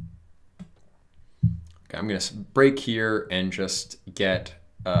 Okay, I'm going to break here and just get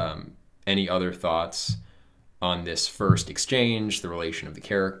any other thoughts on this first exchange, the relation of the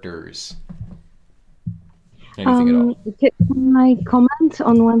characters, anything at all? Can I comment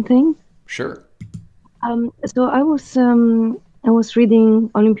on one thing? Sure. So I was reading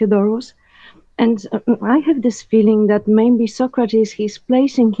Olympiodorus, and I have this feeling that maybe Socrates, he's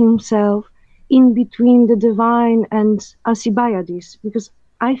placing himself in between the divine and Alcibiades, because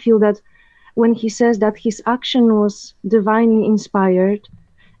I feel that when he says that his action was divinely inspired,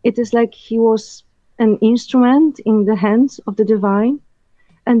 it is like he was an instrument in the hands of the divine.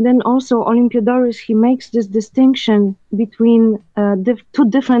 And then also Olympiodorus, he makes this distinction between two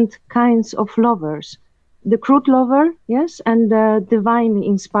different kinds of lovers. The crude lover, yes, and the divinely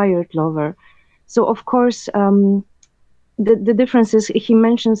inspired lover. So of course, the difference is he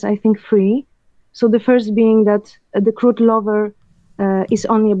mentions, I think, three. So the first being that the crude lover is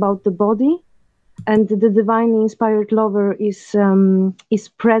only about the body, and the divinely inspired lover is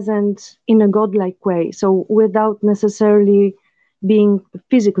present in a godlike way, so without necessarily being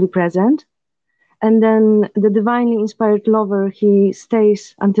physically present. And then the divinely inspired lover, he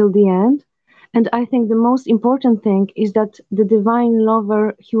stays until the end. And I think the most important thing is that the divine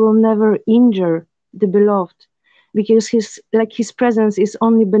lover, he will never injure the beloved, because his presence is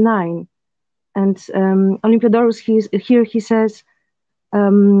only benign. And Olympiodorus, he says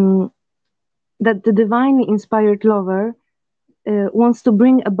that the divinely inspired lover wants to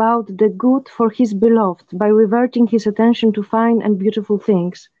bring about the good for his beloved by reverting his attention to fine and beautiful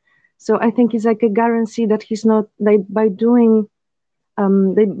things. So I think it's like a guarantee that he's not, like, by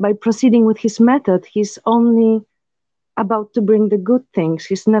proceeding with his method, he's only about to bring the good things.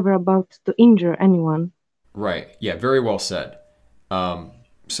 He's never about to injure anyone. Right. Yeah, very well said.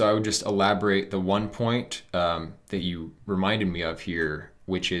 So I would just elaborate the one point that you reminded me of here,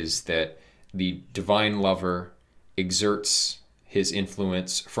 which is that the divine lover exerts his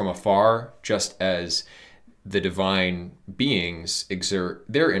influence from afar, just as the divine beings exert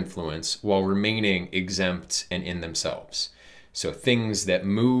their influence while remaining exempt and in themselves. So things that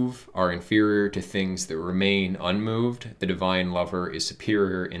move are inferior to things that remain unmoved. The divine lover is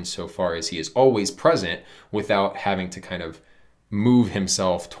superior insofar as he is always present without having to kind of move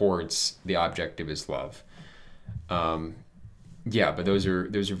himself towards the object of his love. Yeah, but those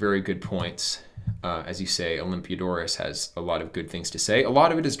are very good points. As you say, Olympiodorus has a lot of good things to say. A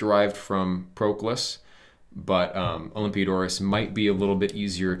lot of it is derived from Proclus, but Olympiodorus might be a little bit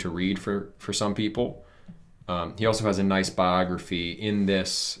easier to read for some people. He also has a nice biography in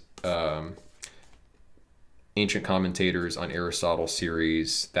this Ancient Commentators on Aristotle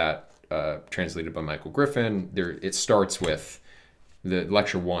series that translated by Michael Griffin. It starts with, the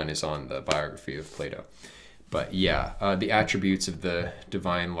lecture 1 is on the biography of Plato. But yeah, the attributes of the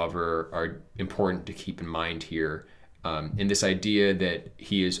divine lover are important to keep in mind here. In this idea that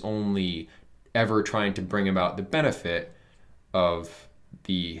he is only ever trying to bring about the benefit of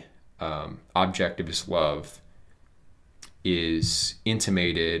the object of his love is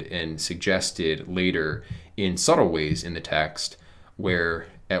intimated and suggested later in subtle ways in the text, where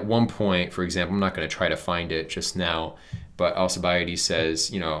at one point, for example, I'm not going to try to find it just now, but Alcibiades says,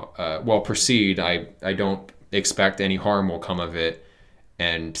 well, proceed, I don't expect any harm will come of it.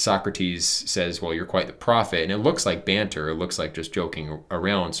 And Socrates says, well, you're quite the prophet. And it looks like banter. It looks like just joking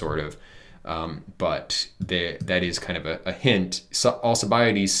around, sort of. But that is kind of a hint.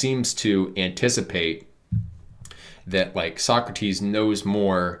 Alcibiades seems to anticipate that, like, Socrates knows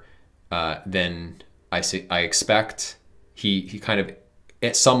more than I expect. He kind of,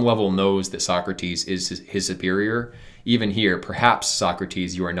 at some level, knows that Socrates is his superior. Even here, perhaps,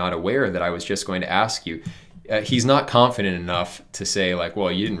 Socrates, you are not aware that I was just going to ask you. He's not confident enough to say, like,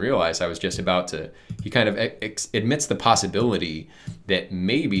 well, you didn't realize I was just about to. He kind of admits the possibility that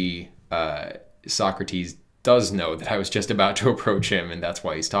maybe Socrates does know that I was just about to approach him, and that's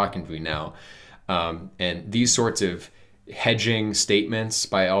why he's talking to me now. And these sorts of hedging statements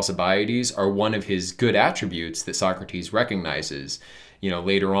by Alcibiades are one of his good attributes that Socrates recognizes.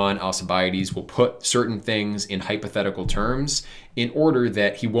 Later on, Alcibiades will put certain things in hypothetical terms in order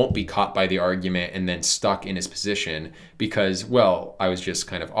that he won't be caught by the argument and then stuck in his position because, well, I was just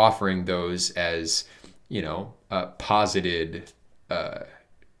kind of offering those as, posited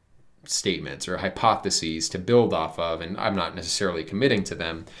statements or hypotheses to build off of, and I'm not necessarily committing to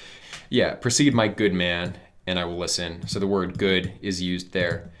them. Yeah, proceed, my good man, and I will listen. So the word good is used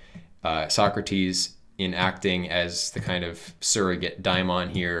there. Socrates, in acting as the kind of surrogate daimon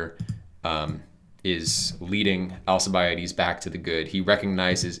here, is leading Alcibiades back to the good. He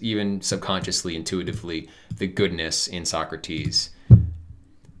recognizes, even subconsciously, intuitively, the goodness in Socrates.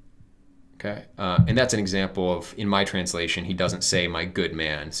 Okay, and that's an example of, in my translation, he doesn't say my good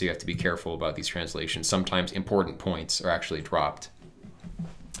man, so you have to be careful about these translations. Sometimes important points are actually dropped.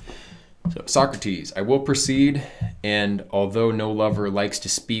 So, Socrates, I will proceed, and although no lover likes to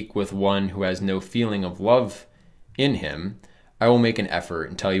speak with one who has no feeling of love in him, I will make an effort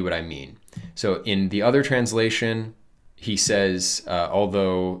and tell you what I mean. So in the other translation, he says,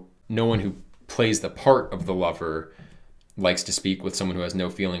 although no one who plays the part of the lover likes to speak with someone who has no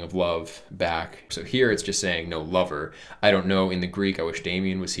feeling of love back. So here it's just saying no lover. I don't know in the Greek, I wish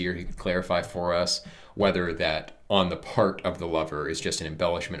Damien was here, he could clarify for us whether that on the part of the lover is just an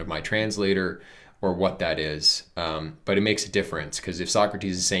embellishment of my translator or what that is. But it makes a difference because if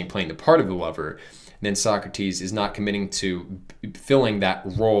Socrates is saying playing the part of the lover, then Socrates is not committing to filling that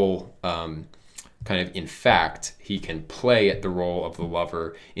role kind of in fact. He can play at the role of the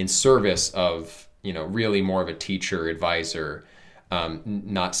lover in service of, really more of a teacher, advisor,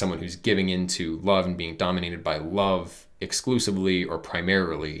 not someone who's giving into love and being dominated by love exclusively or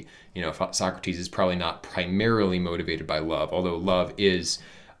primarily. Socrates is probably not primarily motivated by love, although love is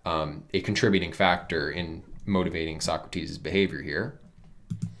a contributing factor in motivating Socrates' behavior here.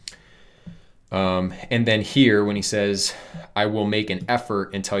 And then here, when he says, I will make an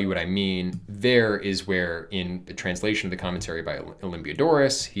effort and tell you what I mean, there is where, in the translation of the commentary by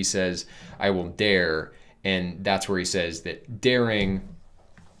Olympiodorus, he says, I will dare. And that's where he says that daring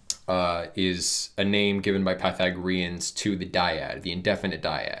is a name given by Pythagoreans to the dyad, the indefinite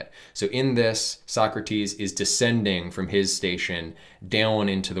dyad. So in this, Socrates is descending from his station down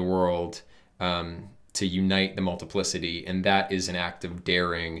into the world to unite the multiplicity, and that is an act of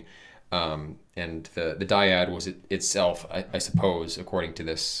daring. And the dyad was itself, I suppose, according to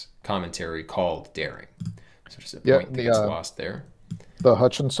this commentary, called daring. So just a point that gets lost there. The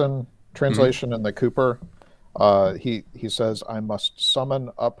Hutchinson translation in the Cooper, he says, I must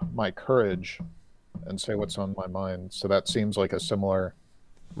summon up my courage and say what's on my mind. So that seems like a similar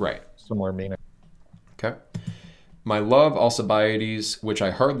meaning. Okay. My love, Alcibiades, which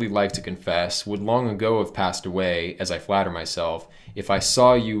I hardly like to confess, would long ago have passed away, as I flatter myself, if I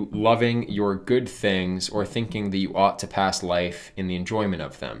saw you loving your good things or thinking that you ought to pass life in the enjoyment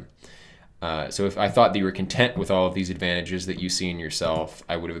of them. So if I thought that you were content with all of these advantages that you see in yourself,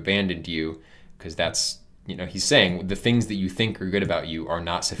 I would have abandoned you, because that's, he's saying the things that you think are good about you are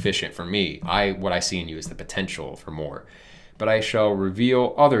not sufficient for me. What I see in you is the potential for more. But I shall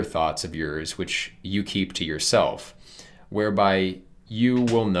reveal other thoughts of yours which you keep to yourself, whereby you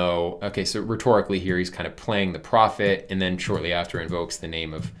will know. Okay, so rhetorically here he's kind of playing the prophet, and then shortly after invokes the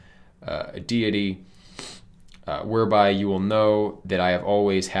name of a deity, whereby you will know that I have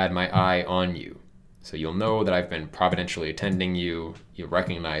always had my eye on you. So you'll know that I've been providentially attending you. You'll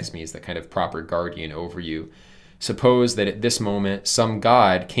recognize me as the kind of proper guardian over you. Suppose that at this moment some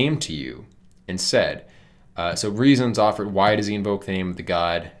god came to you and said, so reasons offered, why does he invoke the name of the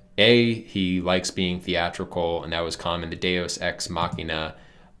god? A, he likes being theatrical, and that was common. The deus ex machina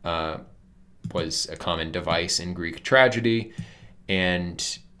was a common device in Greek tragedy.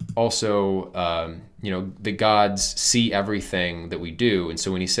 And also, the gods see everything that we do. And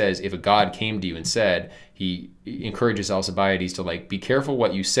so when he says, if a god came to you and said, he encourages Alcibiades to be careful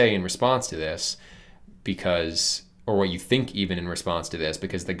what you say in response to this, or what you think even in response to this,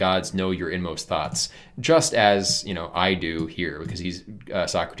 because the gods know your inmost thoughts, just as, I do here, because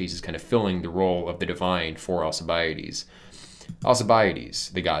Socrates is kind of filling the role of the divine for Alcibiades.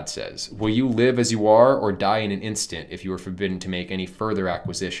 Alcibiades, the god says, will you live as you are or die in an instant if you are forbidden to make any further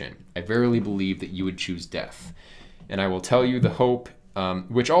acquisition? I verily believe that you would choose death. And I will tell you the hope,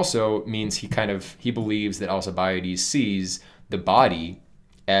 which also means he believes that Alcibiades sees the body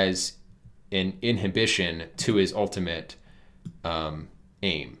as an inhibition to his ultimate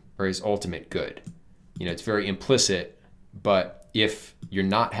aim or his ultimate good. It's very implicit, but if you're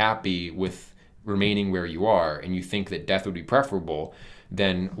not happy with remaining where you are and you think that death would be preferable,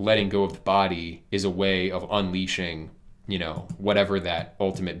 then letting go of the body is a way of unleashing, whatever that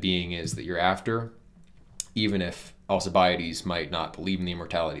ultimate being is that you're after, even if Alcibiades might not believe in the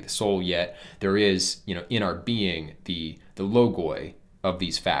immortality of the soul, yet there is, in our being, the logoi of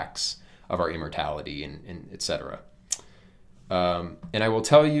these facts of our immortality, and etc. And I will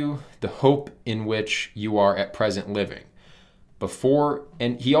tell you the hope in which you are at present living.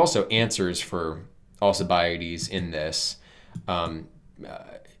 And he also answers for Alcibiades in this.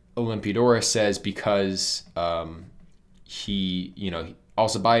 Olympiodorus says because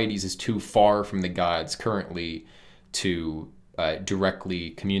Alcibiades is too far from the gods currently to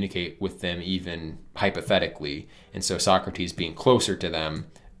directly communicate with them, even hypothetically. And so Socrates, being closer to them,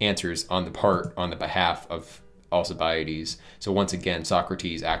 answers on the behalf of Alcibiades. So once again,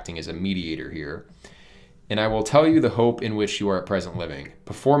 Socrates acting as a mediator here. And I will tell you the hope in which you are at present living.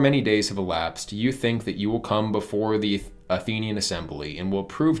 Before many days have elapsed, you think that you will come before the Athenian assembly and will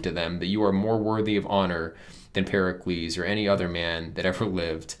prove to them that you are more worthy of honor than Pericles or any other man that ever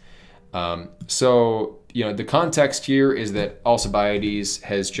lived. So the context here is that Alcibiades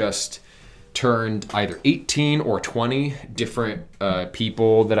has just turned either 18 or 20 different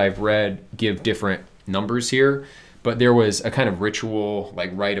people that I've read give different numbers here, but there was a kind of ritual,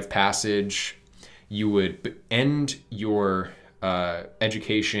 like rite of passage. You would end your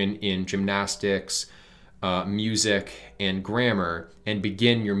education in gymnastics, music, and grammar, and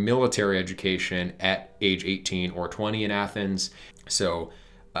begin your military education at age 18 or 20 in Athens. So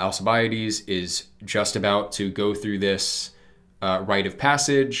Alcibiades is just about to go through this rite of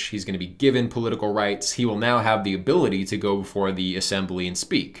passage. He's going to be given political rights. He will now have the ability to go before the assembly and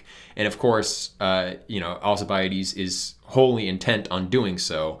speak. And of course, Alcibiades is wholly intent on doing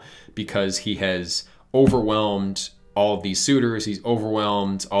so because he has overwhelmed all of these suitors. He's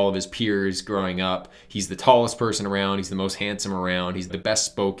overwhelmed all of his peers growing up. He's the tallest person around. He's the most handsome around. He's the best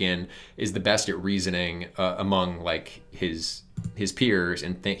spoken, is the best at reasoning among like his peers.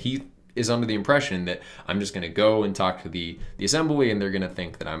 And he is under the impression that I'm just going to go and talk to the assembly and they're going to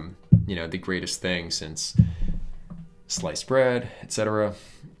think that I'm, the greatest thing since sliced bread, etc.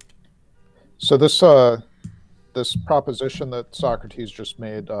 So this proposition that Socrates just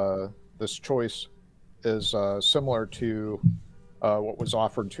made, this choice, is similar to what was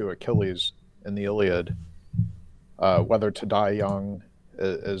offered to Achilles in the Iliad, whether to die young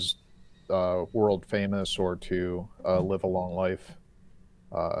is world famous or to live a long life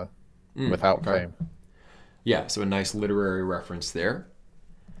without fame. Yeah, so a nice literary reference there.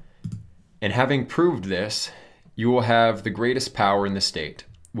 And having proved this, you will have the greatest power in the state.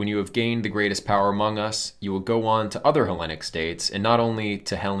 When you have gained the greatest power among us, you will go on to other Hellenic states, and not only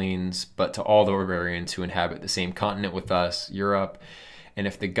to Hellenes, but to all the barbarians who inhabit the same continent with us, Europe. And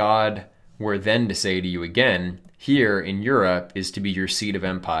if the god were then to say to you again, here in Europe is to be your seat of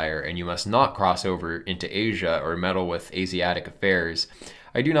empire, and you must not cross over into Asia or meddle with Asiatic affairs,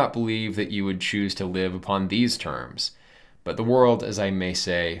 I do not believe that you would choose to live upon these terms. But the world, as I may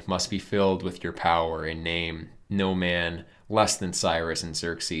say, must be filled with your power and name. No man less than Cyrus and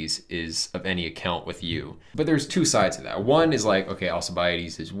Xerxes is of any account with you. But there's two sides to that. One is like, okay,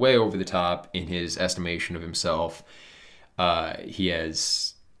 Alcibiades is way over the top in his estimation of himself. He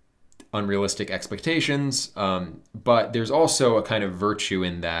has unrealistic expectations, but there's also a kind of virtue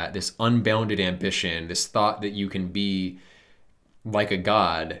in that, this unbounded ambition, this thought that you can be like a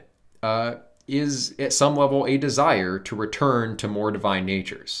god, is at some level a desire to return to more divine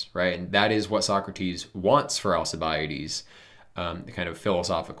natures, right? And that is what Socrates wants for Alcibiades, the kind of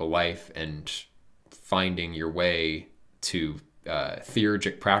philosophical life and finding your way to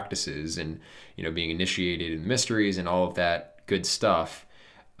theurgic practices and, being initiated in mysteries and all of that good stuff.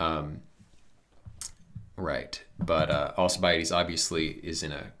 Right. But Alcibiades obviously is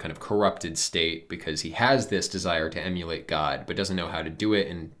in a kind of corrupted state because he has this desire to emulate God, but doesn't know how to do it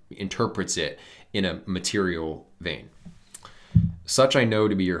and interprets it in a material vein. Such I know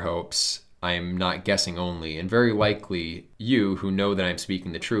to be your hopes. I am not guessing only, and very likely you, who know that I am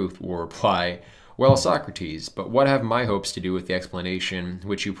speaking the truth, will reply, well, Socrates, but what have my hopes to do with the explanation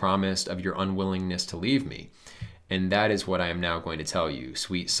which you promised of your unwillingness to leave me? And that is what I am now going to tell you,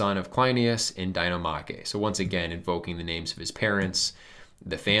 sweet son of Cleinias and Dinomache. So once again, invoking the names of his parents,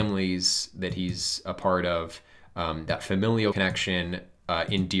 the families that he's a part of, that familial connection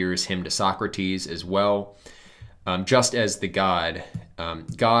endears him to Socrates as well. Just as the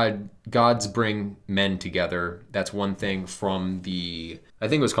gods bring men together. That's one thing from I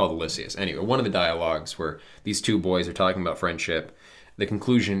think it was called Ulysses. Anyway, one of the dialogues where these two boys are talking about friendship. The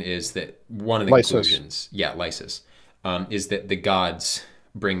conclusion is that one of the conclusions, Lysis, is that the gods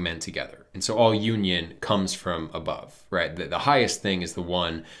bring men together. And so all union comes from above, right? The highest thing is the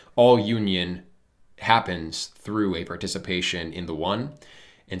one. All union happens through a participation in the one.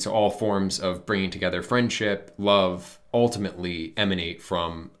 And so all forms of bringing together friendship, love, ultimately emanate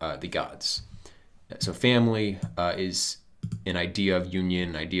from the gods. So family is an idea of union,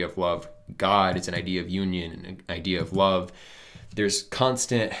 an idea of love. God is an idea of union, an idea of love. There's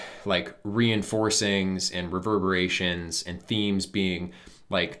constant like reinforcings and reverberations and themes being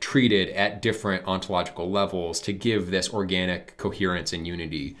like treated at different ontological levels to give this organic coherence and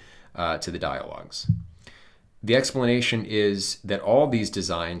unity to the dialogues. The explanation is that all these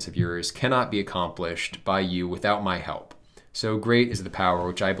designs of yours cannot be accomplished by you without my help. So great is the power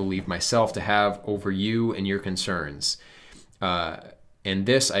which I believe myself to have over you and your concerns. And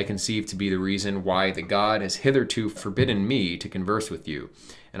this I conceive to be the reason why the God has hitherto forbidden me to converse with you,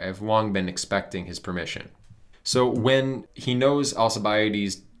 and I have long been expecting his permission. So when he knows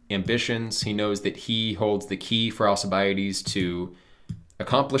Alcibiades' ambitions, he knows that he holds the key for Alcibiades to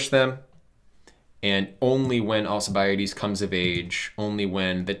accomplish them, and only when Alcibiades comes of age, only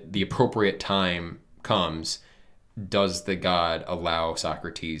when the appropriate time comes, does the god allow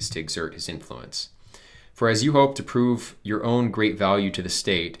Socrates to exert his influence. For as you hope to prove your own great value to the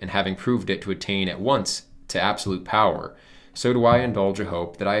state, and having proved it to attain at once to absolute power, so do I indulge a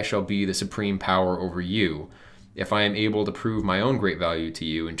hope that I shall be the supreme power over you, if I am able to prove my own great value to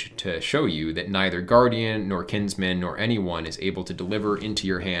you and to show you that neither guardian nor kinsman nor anyone is able to deliver into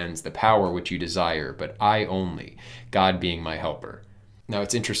your hands the power which you desire, but I only, God being my helper. Now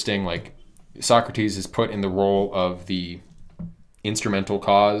it's interesting, like Socrates is put in the role of the instrumental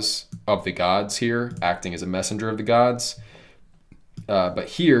cause of the gods here, acting as a messenger of the gods. But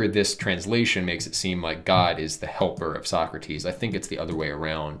here, this translation makes it seem like God is the helper of Socrates. I think it's the other way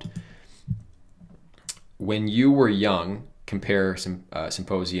around. When you were young, compare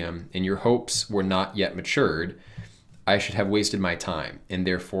Symposium, and your hopes were not yet matured, I should have wasted my time, and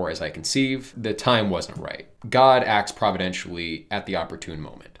therefore, as I conceive, the time wasn't right. God acts providentially at the opportune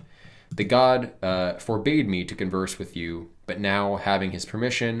moment. The god forbade me to converse with you, but now, having his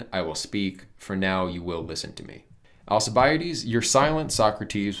permission, I will speak, for now you will listen to me. Alcibiades, your silence,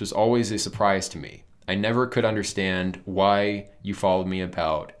 Socrates, was always a surprise to me. I never could understand why you followed me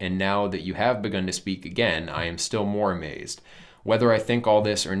about, and now that you have begun to speak again, I am still more amazed. Whether I think all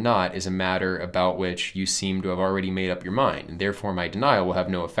this or not is a matter about which you seem to have already made up your mind, and therefore my denial will have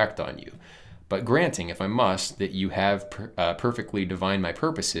no effect on you. But granting, if I must, that you have perfectly divined my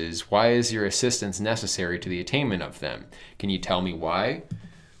purposes, why is your assistance necessary to the attainment of them? Can you tell me why?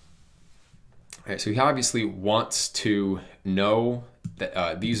 All right, so he obviously wants to know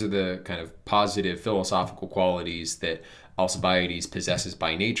that these are the kind of positive philosophical qualities that Alcibiades possesses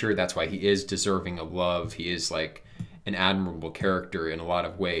by nature. That's why he is deserving of love. He is like an admirable character in a lot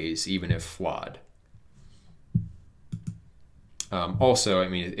of ways, even if flawed. Also, I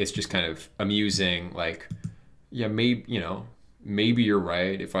mean, it's just kind of amusing, like, yeah, maybe you're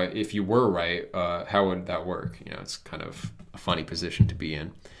right. If you were right, how would that work? It's kind of a funny position to be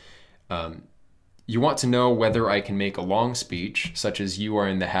in. You want to know whether I can make a long speech, such as you are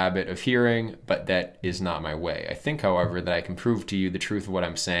in the habit of hearing, but that is not my way. I think, however, that I can prove to you the truth of what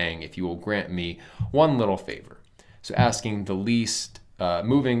I'm saying if you will grant me one little favor. So asking the least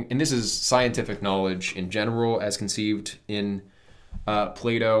moving, and this is scientific knowledge in general as conceived in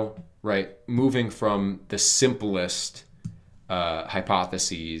Plato, right? Moving from the simplest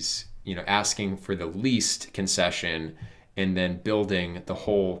hypotheses, asking for the least concession, and then building the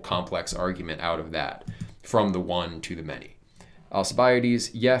whole complex argument out of that, from the one to the many.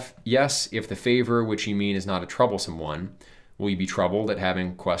 Alcibiades, yes, if the favor which you mean is not a troublesome one, will you be troubled at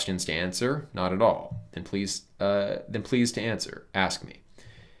having questions to answer? Not at all. Then please to answer. Ask me.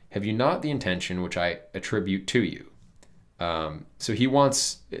 Have you not the intention which I attribute to you? So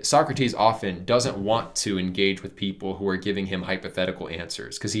Socrates often doesn't want to engage with people who are giving him hypothetical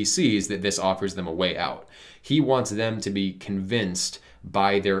answers because he sees that this offers them a way out. He wants them to be convinced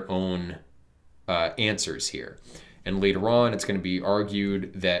by their own answers here. And later on, it's going to be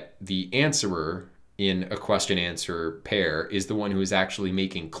argued that the answerer in a question-answer pair is the one who is actually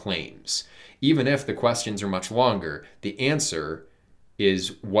making claims. Even if the questions are much longer, the answer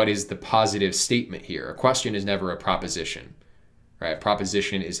is what is the positive statement here. A question is never a proposition, right? A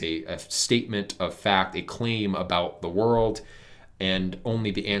proposition is a statement of fact, a claim about the world, and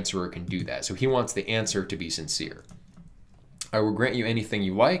only the answerer can do that. So he wants the answer to be sincere. I will grant you anything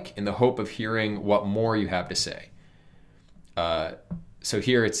you like in the hope of hearing what more you have to say. So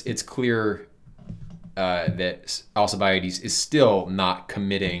here it's clear that Alcibiades is still not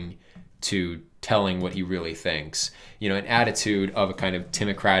committing to telling what he really thinks. An attitude of a kind of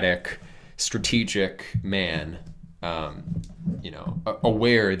timocratic, strategic man,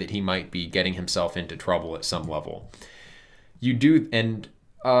 aware that he might be getting himself into trouble at some level. You do, and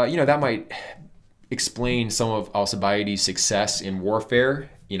that might explain some of Alcibiades' success in warfare.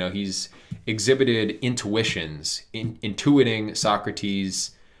 He's exhibited intuitions, intuiting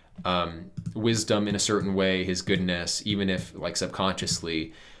Socrates' wisdom in a certain way, his goodness, even if like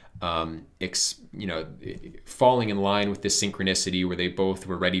subconsciously, falling in line with this synchronicity where they both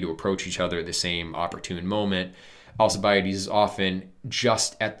were ready to approach each other at the same opportune moment. Alcibiades is often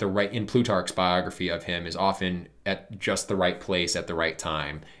just at the right, in Plutarch's biography of him, is often at just the right place at the right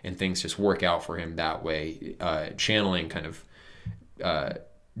time, and things just work out for him that way, channeling kind of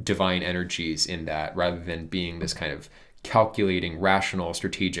divine energies in that, rather than being this kind of calculating, rational,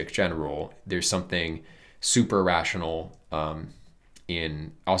 strategic general. There's something super rational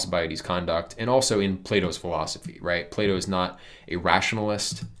in Alcibiades' conduct, and also in Plato's philosophy, right? Plato is not a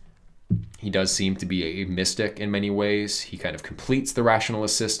rationalist. He does seem to be a mystic in many ways. He kind of completes the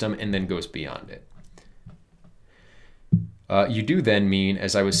rationalist system and then goes beyond it. You do then mean,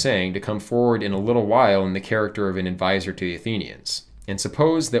 as I was saying, to come forward in a little while in the character of an advisor to the Athenians. And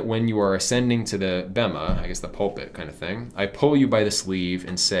suppose that when you are ascending to the bema, I guess the pulpit kind of thing, I pull you by the sleeve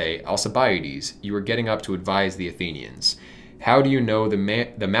and say, Alcibiades, you are getting up to advise the Athenians. How do you know the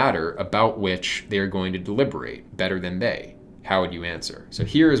matter about which they are going to deliberate better than they? How would you answer? So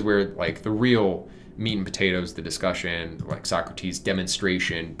here is where like the real meat and potatoes, the discussion, like Socrates'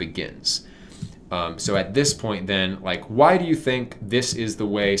 demonstration begins. So at this point then, like, why do you think this is the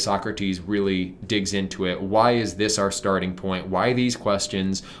way Socrates really digs into it? Why is this our starting point? Why these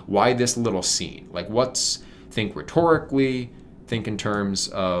questions? Why this little scene? Like, think rhetorically, think in terms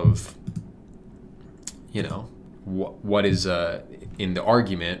of, what is in the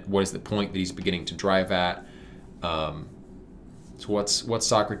argument, what is the point that he's beginning to drive at? So what's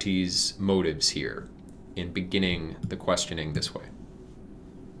Socrates' motives here in beginning the questioning this way?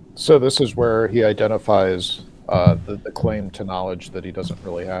 So this is where he identifies the claim to knowledge that he doesn't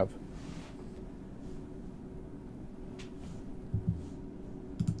really have.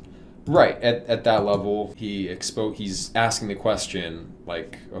 Right. At that level, he's asking the question,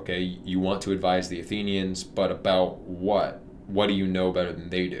 like, okay, you want to advise the Athenians, but about what? What do you know better than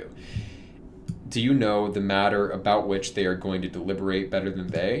they do? Do you know the matter about which they are going to deliberate better than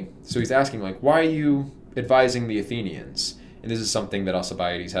they? So he's asking, like, why are you advising the Athenians? And this is something that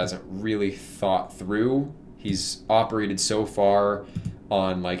Alcibiades hasn't really thought through. He's operated so far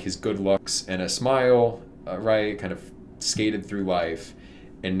on like his good looks and a smile, right? Kind of skated through life.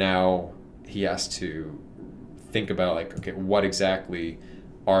 And now he has to think about like, okay, what exactly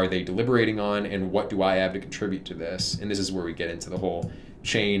are they deliberating on, and what do I have to contribute to this? And this is where we get into the whole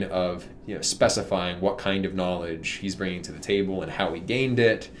chain of specifying what kind of knowledge he's bringing to the table and how he gained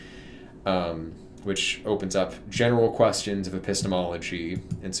it, which opens up general questions of epistemology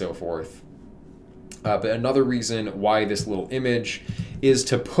and so forth. But another reason why this little image is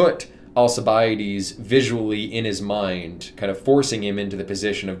to put Alcibiades visually in his mind, kind of forcing him into the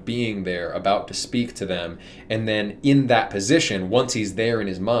position of being there, about to speak to them, and then in that position, once he's there in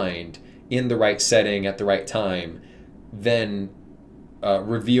his mind, in the right setting at the right time, then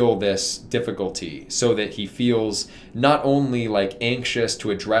reveal this difficulty, so that he feels not only like anxious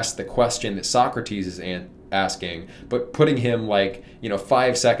to address the question that Socrates is asking, but putting him like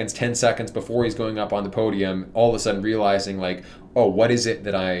 5 seconds, 10 seconds before he's going up on the podium, all of a sudden realizing like, oh, what is it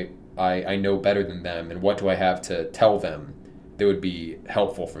that I know better than them, and what do I have to tell them that would be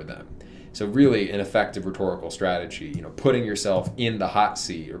helpful for them? So really an effective rhetorical strategy, putting yourself in the hot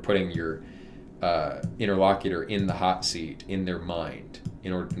seat, or putting your interlocutor in the hot seat in their mind,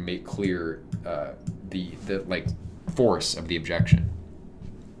 in order to make clear the like force of the objection.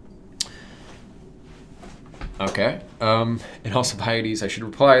 Okay. In Alcibiades, I should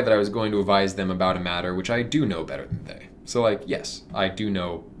reply that I was going to advise them about a matter which I do know better than they. So like, yes, I do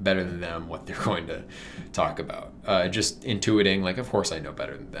know better than them what they're going to talk about. Just intuiting, like, of course I know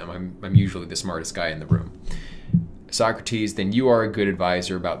better than them. I'm usually the smartest guy in the room. Socrates, then you are a good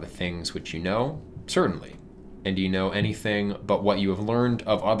advisor about the things which you know? Certainly. And do you know anything but what you have learned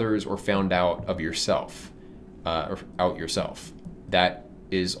of others or found out of yourself? Or out yourself? That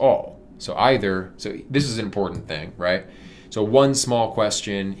is all. So this is an important thing, right? So one small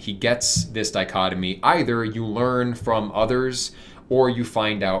question, he gets this dichotomy. Either you learn from others or you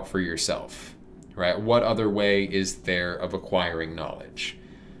find out for yourself, right? What other way is there of acquiring knowledge?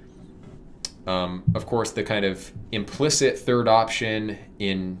 Of course, the kind of implicit third option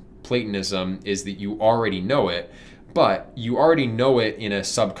in Platonism is that you already know it, but you already know it in a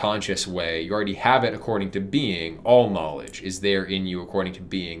subconscious way. You already have it according to being. All knowledge is there in you according to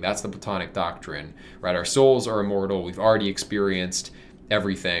being. That's the Platonic doctrine, right? Our souls are immortal. We've already experienced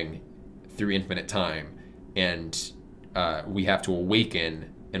everything through infinite time. And we have to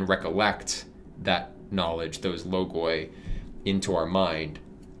awaken and recollect that knowledge, those logoi, into our mind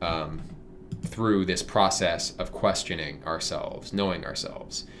through this process of questioning ourselves, knowing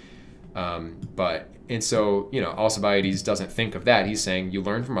ourselves. And so, Alcibiades doesn't think of that. He's saying you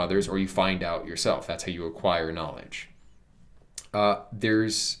learn from others or you find out yourself. That's how you acquire knowledge.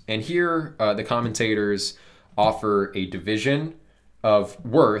 And here the commentators offer a division of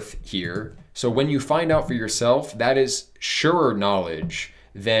worth here. So when you find out for yourself, that is surer knowledge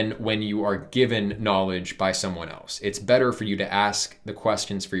than when you are given knowledge by someone else. It's better for you to ask the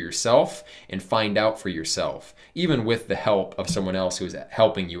questions for yourself and find out for yourself, even with the help of someone else who is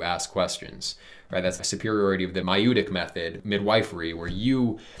helping you ask questions, right? That's the superiority of the maieutic method, midwifery, where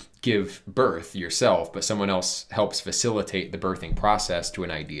you give birth yourself, but someone else helps facilitate the birthing process to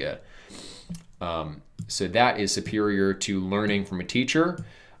an idea. So that is superior to learning from a teacher,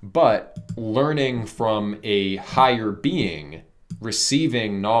 but learning from a higher being,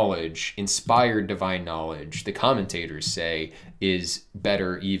 receiving knowledge, inspired divine knowledge, the commentators say, is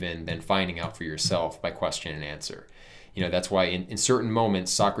better even than finding out for yourself by question and answer. That's why in certain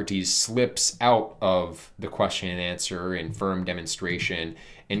moments, Socrates slips out of the question and answer and firm demonstration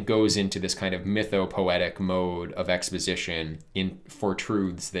and goes into this kind of mythopoetic mode of exposition for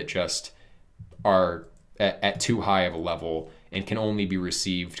truths that just are at too high of a level and can only be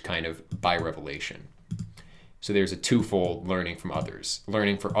received kind of by revelation. So there's a twofold learning from others.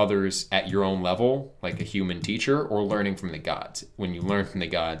 Learning for others at your own level, like a human teacher, or learning from the gods. When you learn from the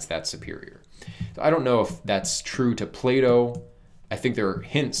gods, that's superior. So I don't know if that's true to Plato. I think there are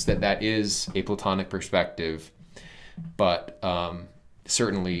hints that that is a Platonic perspective, but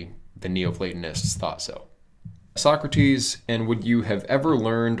certainly the Neoplatonists thought so. Socrates, and would you have ever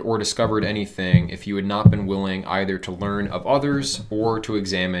learned or discovered anything if you had not been willing either to learn of others or to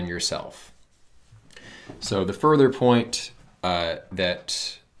examine yourself? So the further point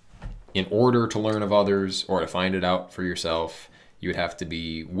that in order to learn of others or to find it out for yourself, you would have to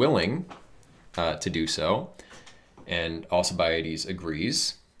be willing to do so. And Alcibiades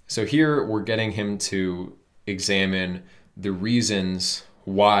agrees. So here we're getting him to examine the reasons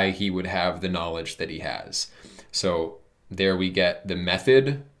why he would have the knowledge that he has. So there we get the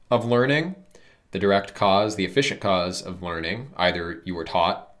method of learning, the direct cause, the efficient cause of learning. Either you were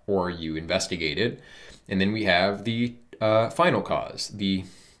taught or you investigated. And then we have the final cause, the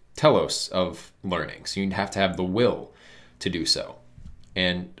telos of learning. So you'd have to have the will to do so.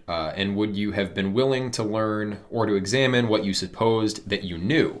 And would you have been willing to learn or to examine what you supposed that you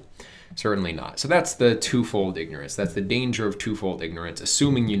knew? Certainly not. So that's the twofold ignorance. That's the danger of twofold ignorance,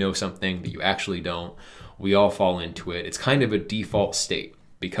 assuming you know something that you actually don't. We all fall into it. It's kind of a default state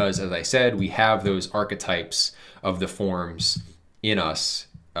because, as I said, we have those archetypes of the forms in us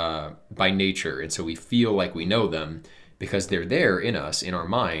by nature. And so we feel like we know them because they're there in us, in our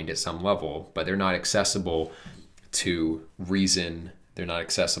mind at some level, but they're not accessible to reason. They're not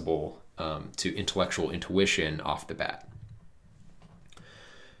accessible to intellectual intuition off the bat.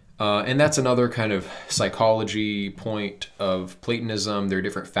 And that's another kind of psychology point of Platonism. There are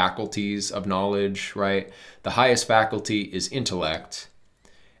different faculties of knowledge, right? The highest faculty is intellect.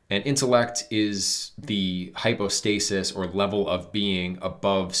 And intellect is the hypostasis or level of being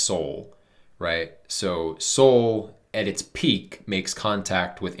above soul, right? So soul at its peak makes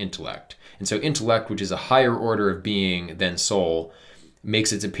contact with intellect. And so intellect, which is a higher order of being than soul,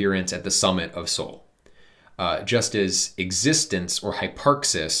 makes its appearance at the summit of soul. Just as existence or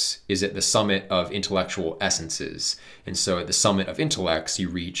hyparxis is at the summit of intellectual essences. And so at the summit of intellects, you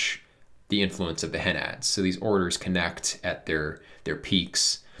reach the influence of the henads. So these orders connect at their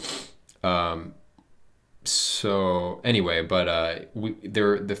peaks. So anyway, but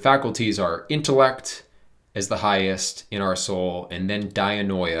the faculties are intellect as the highest in our soul, and then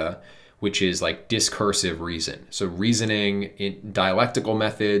dianoia, which is like discursive reason. So reasoning in dialectical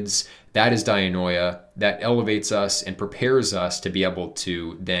methods, that is dianoia, that elevates us and prepares us to be able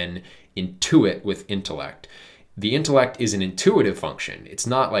to then intuit with intellect. The intellect is an intuitive function. It's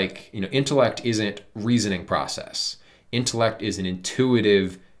not like, intellect isn't reasoning process. Intellect is an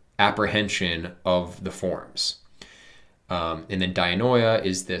intuitive apprehension of the forms. And then dianoia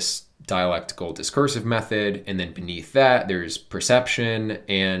is this dialectical discursive method, and then beneath that there's perception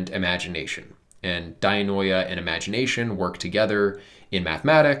and imagination. And dianoia and imagination work together in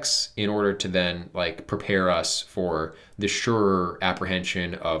mathematics in order to then prepare us for the surer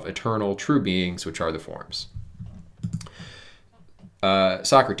apprehension of eternal true beings, which are the forms.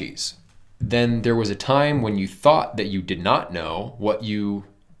 Socrates, then there was a time when you thought that you did not know what you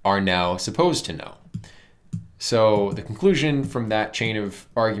are now supposed to know. So the conclusion from that chain of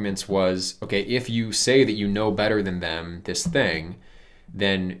arguments was, okay, if you say that you know better than them this thing,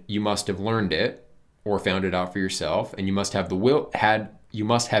 then you must have learned it or found it out for yourself, and you must have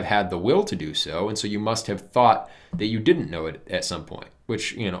had the will to do so, and so you must have thought that you didn't know it at some point,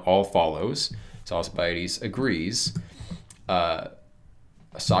 which, all follows. So Alcibiades agrees.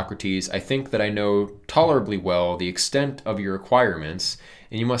 Socrates, I think that I know tolerably well the extent of your requirements,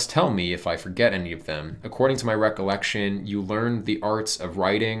 and you must tell me if I forget any of them. According to my recollection, you learned the arts of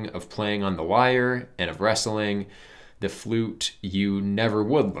writing, of playing on the lyre, and of wrestling. The flute you never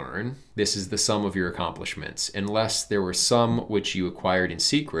would learn. This is the sum of your accomplishments, unless there were some which you acquired in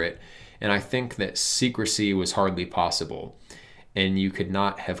secret, and I think that secrecy was hardly possible, and you could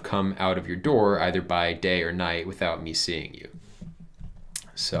not have come out of your door either by day or night without me seeing you.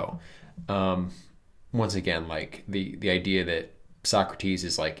 So, once again, like the idea that Socrates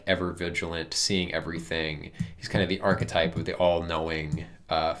is like ever vigilant, seeing everything. He's kind of the archetype of the all-knowing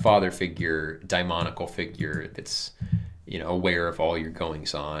father figure, daimonical figure that's, aware of all your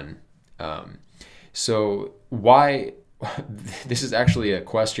goings on. So why, this is actually a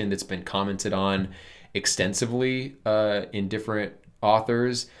question that's been commented on extensively in different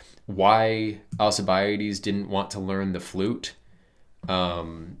authors, why Alcibiades didn't want to learn the flute.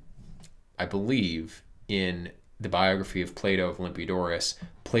 I believe in the biography of Plato of Olympiodorus,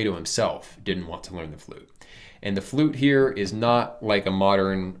 Plato himself didn't want to learn the flute. And the flute here is not like a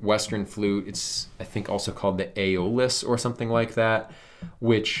modern Western flute. It's, I think, also called the aeolus or something like that,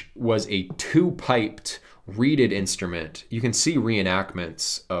 which was a two-piped reeded instrument. You can see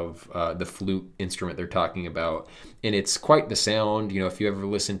reenactments of the flute instrument they're talking about, and it's quite the sound. If you ever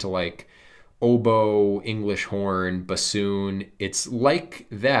listen to like oboe, English horn, bassoon, it's like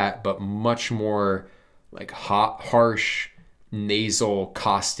that, but much more like hot, harsh, nasal,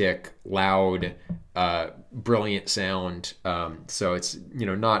 caustic, loud, brilliant sound. So it's,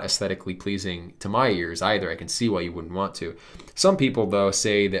 not aesthetically pleasing to my ears either. I can see why you wouldn't want to. Some people, though,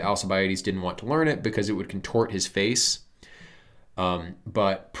 say that Alcibiades didn't want to learn it because it would contort his face.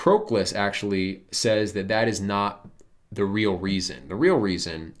 But Proclus actually says that that is not the real reason. The real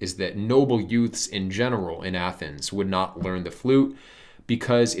reason is that noble youths in general in Athens would not learn the flute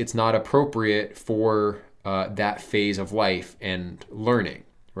because it's not appropriate for that phase of life and learning,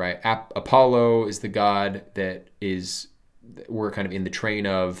 right? Apollo is the god that we're kind of in the train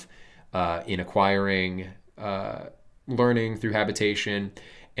of in acquiring learning through habitation.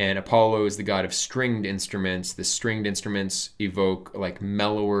 And Apollo is the god of stringed instruments. The stringed instruments evoke like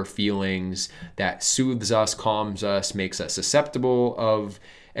mellower feelings that soothes us, calms us, makes us susceptible of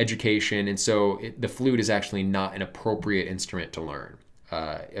education. And so the flute is actually not an appropriate instrument to learn,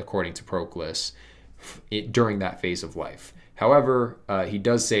 according to Proclus, during that phase of life. However, he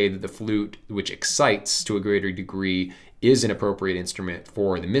does say that the flute, which excites to a greater degree, is an appropriate instrument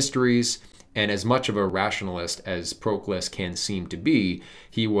for the mysteries. And as much of a rationalist as Proclus can seem to be,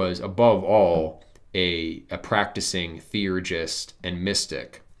 he was above all a practicing theurgist and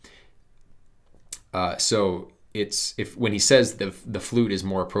mystic. So when he says the flute is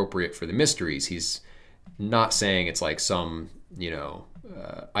more appropriate for the mysteries, he's not saying it's like some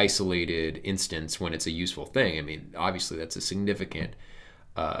isolated instance when it's a useful thing. I mean, obviously that's a significant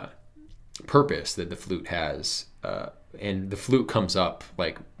purpose that the flute has. And the flute comes up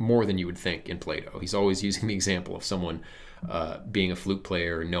like more than you would think in Plato. He's always using the example of someone being a flute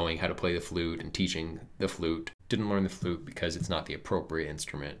player, knowing how to play the flute and teaching the flute. Didn't learn the flute because it's not the appropriate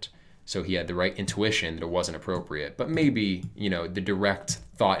instrument. So he had the right intuition that it wasn't appropriate. But maybe, the direct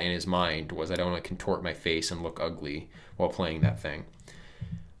thought in his mind was, I don't want to contort my face and look ugly while playing that thing.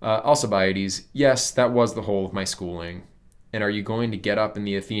 Alcibiades, yes, that was the whole of my schooling. And are you going to get up in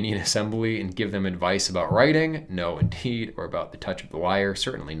the Athenian assembly and give them advice about writing? No, indeed. Or about the touch of the lyre?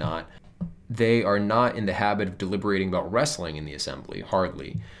 Certainly not. They are not in the habit of deliberating about wrestling in the assembly,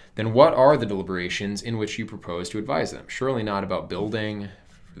 hardly. Then what are the deliberations in which you propose to advise them? Surely not about building,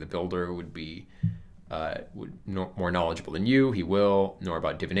 for the builder would be more knowledgeable than you, he will. Nor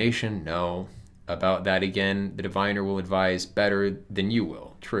about divination, no. About that again, the diviner will advise better than you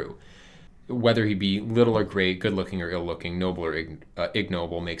will, true. Whether he be little or great, good-looking or ill-looking, noble or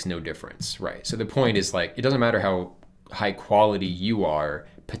ignoble makes no difference, right? So the point is, like, it doesn't matter how high quality you are,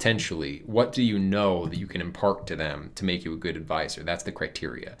 potentially, what do you know that you can impart to them to make you a good advisor? That's the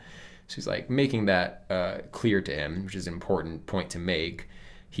criteria. So he's like making that clear to him, which is an important point to make.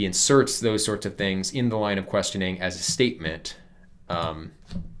 He inserts those sorts of things in the line of questioning as a statement,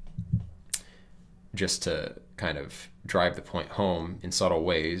 just to kind of drive the point home in subtle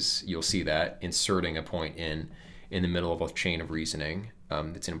ways. You'll see that inserting a point in the middle of a chain of reasoning.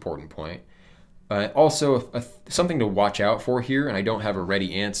 That's an important point. Also, something to watch out for here, and I don't have a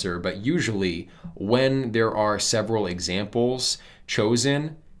ready answer, but usually when there are several examples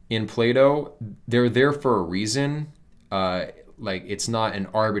chosen in Plato, they're there for a reason. Like it's not an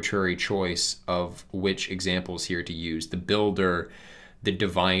arbitrary choice of which examples here to use. The builder, the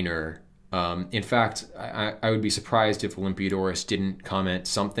diviner. In fact, I would be surprised if Olympiodorus didn't comment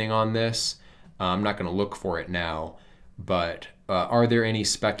something on this. I'm not going to look for it now, but are there any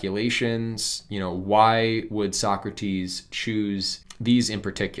speculations? Why would Socrates choose these in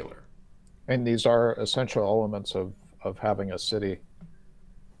particular? And these are essential elements of having a city.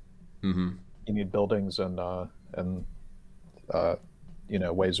 Mm-hmm. You need buildings and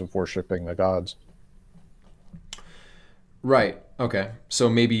ways of worshiping the gods. Right. Okay. So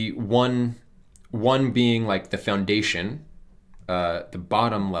maybe one being like the foundation, the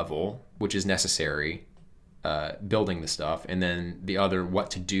bottom level, which is necessary, building the stuff, and then the other, what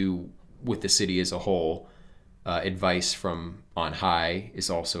to do with the city as a whole. Advice from on high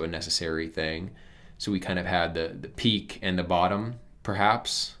is also a necessary thing. So we kind of had the peak and the bottom,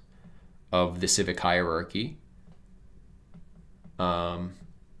 perhaps, of the civic hierarchy. Also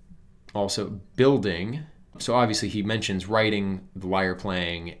building. So obviously he mentions writing, the lyre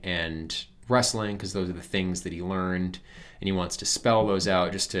playing, and wrestling, because those are the things that he learned, and he wants to spell those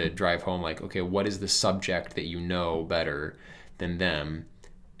out just to drive home, like, okay, what is the subject that you know better than them?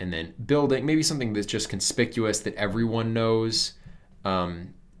 And then building, maybe something that's just conspicuous that everyone knows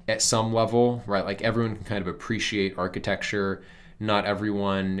at some level, right? Like everyone can kind of appreciate architecture. Not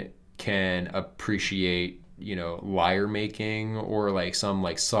everyone can appreciate, lyre making or like some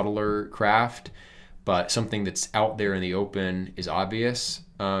like subtler craft, but something that's out there in the open is obvious.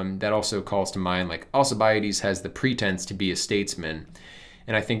 That also calls to mind, like Alcibiades has the pretense to be a statesman.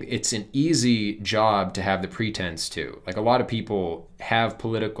 And I think it's an easy job to have the pretense to. Like a lot of people have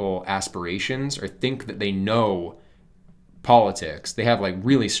political aspirations or think that they know politics. They have like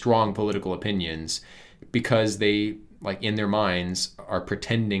really strong political opinions because they, like in their minds, are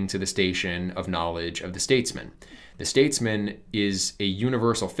pretending to the station of knowledge of the statesman. The statesman is a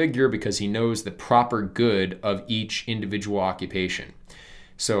universal figure because he knows the proper good of each individual occupation.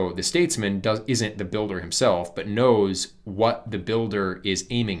 So the statesman isn't the builder himself, but knows what the builder is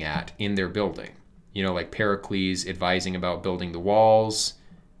aiming at in their building. Like Pericles advising about building the walls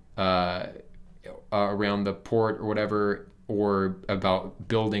around the port or whatever, or about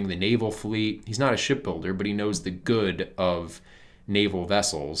building the naval fleet. He's not a shipbuilder, but he knows the good of naval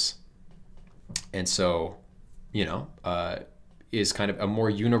vessels. And so, is kind of a more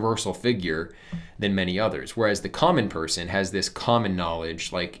universal figure than many others. Whereas the common person has this common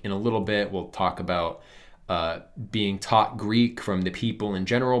knowledge. Like in a little bit, we'll talk about being taught Greek from the people in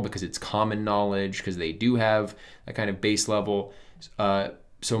general because it's common knowledge, because they do have a kind of base level.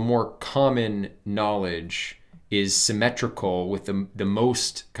 So more common knowledge is symmetrical with the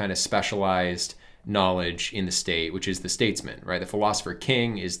most kind of specialized knowledge in the state, which is the statesman, right? The philosopher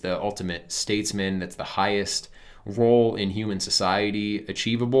king is the ultimate statesman. That's the highest role in human society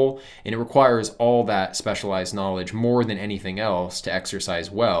achievable, and it requires all that specialized knowledge more than anything else to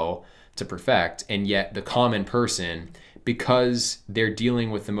exercise well, to perfect. And yet the common person, because they're dealing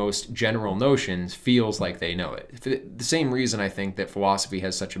with the most general notions, feels like they know it. For the same reason I think that philosophy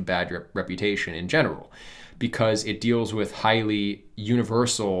has such a bad reputation in general, because it deals with highly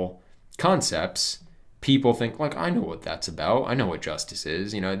universal concepts. People think, like, I know what that's about. I know what justice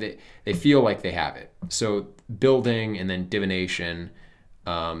is. They feel like they have it. So building and then divination,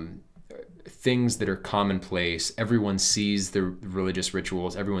 things that are commonplace. Everyone sees the religious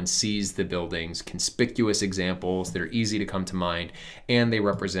rituals. Everyone sees the buildings, conspicuous examples that are easy to come to mind, and they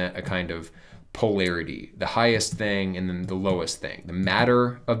represent a kind of polarity, the highest thing and then the lowest thing, the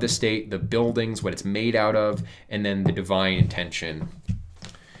matter of the state, the buildings, what it's made out of, and then the divine intention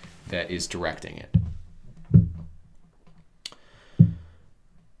that is directing it.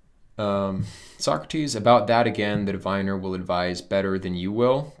 Socrates, about that again, the diviner will advise better than you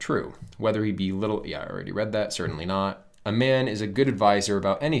will. True. Whether he be little, I already read that, certainly not. A man is a good advisor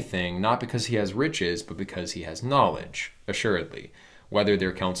about anything, not because he has riches, but because he has knowledge, assuredly. Whether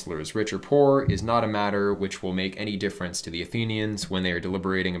their counselor is rich or poor is not a matter which will make any difference to the Athenians when they are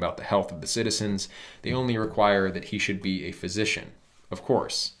deliberating about the health of the citizens. They only require that he should be a physician. Of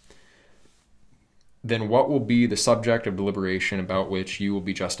course. Then what will be the subject of deliberation about which you will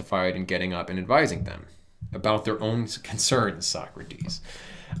be justified in getting up and advising them? About their own concerns, Socrates.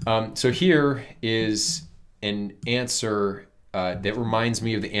 So here is an answer that reminds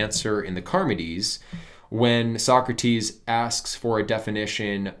me of the answer in the Charmides when Socrates asks for a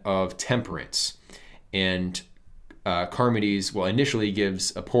definition of temperance. And Charmides, well, initially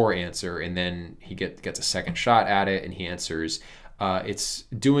gives a poor answer, and then he gets a second shot at it, and he answers, it's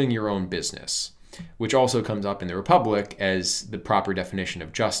doing your own business, which also comes up in the Republic as the proper definition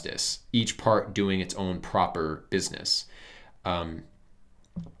of justice, each part doing its own proper business.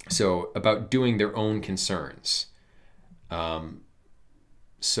 So about doing their own concerns.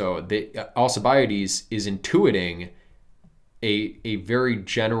 So Alcibiades is intuiting a very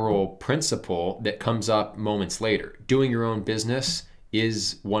general principle that comes up moments later. Doing your own business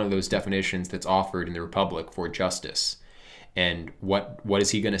is one of those definitions that's offered in the Republic for justice. And what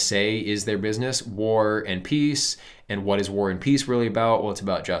is he going to say is their business? War and peace. And what is war and peace really about? Well, it's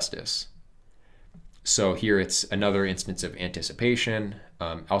about justice. So here it's another instance of anticipation.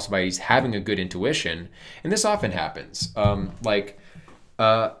 Alcibiades having a good intuition. And this often happens.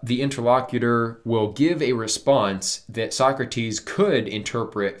 The interlocutor will give a response that Socrates could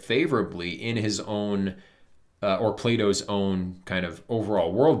interpret favorably in his own or Plato's own kind of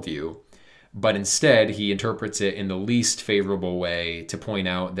overall worldview, but instead he interprets it in the least favorable way to point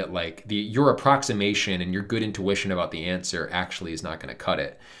out that your approximation and your good intuition about the answer actually is not going to cut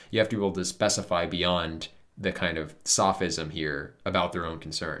it. You have to be able to specify beyond the kind of sophism here about their own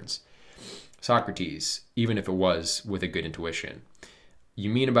concerns. Socrates, even if it was with a good intuition. You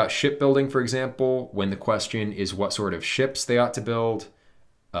mean about shipbuilding, for example, when the question is what sort of ships they ought to build?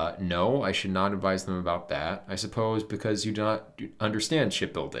 No, I should not advise them about that, I suppose, because you do not understand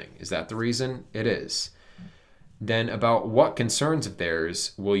shipbuilding. Is that the reason? It is. Then about what concerns of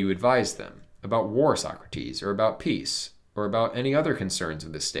theirs will you advise them? About war, Socrates, or about peace, or about any other concerns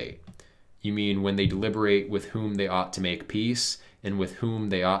of the state? You mean when they deliberate with whom they ought to make peace, and with whom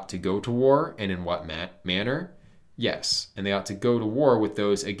they ought to go to war, and in what manner? Yes, and they ought to go to war with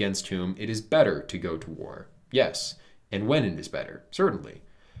those against whom it is better to go to war. Yes, and when it is better, certainly.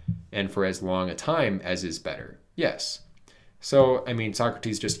 And for as long a time as is better. Yes. So,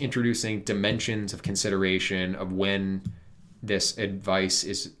 Socrates just introducing dimensions of consideration of when this advice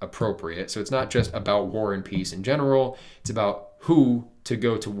is appropriate. So it's not just about war and peace in general. It's about who to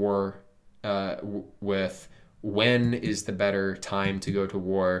go to war with, when is the better time to go to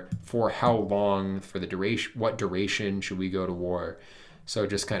war, for how long, for the duration, what duration should we go to war. So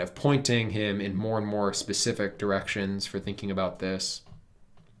just kind of pointing him in more and more specific directions for thinking about this.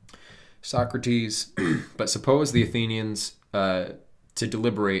 Socrates, but suppose the Athenians to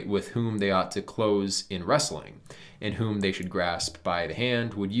deliberate with whom they ought to close in wrestling, and whom they should grasp by the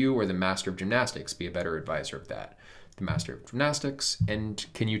hand, would you or the master of gymnastics be a better advisor of that? The master of gymnastics. And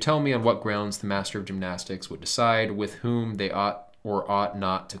can you tell me on what grounds the master of gymnastics would decide with whom they ought or ought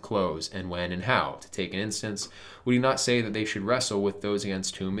not to close, and when and how? To take an instance, would he not say that they should wrestle with those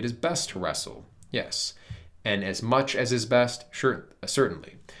against whom it is best to wrestle? Yes. And as much as is best? Sure,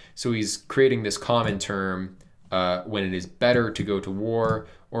 certainly. So he's creating this common term when it is better to go to war,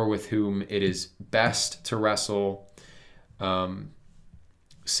 or with whom it is best to wrestle, and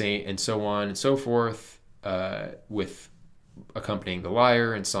so on and so forth, with accompanying the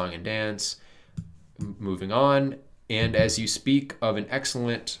lyre and song and dance. Moving on, and as you speak of an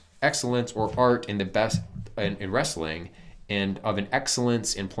excellence or art in the best in wrestling, and of an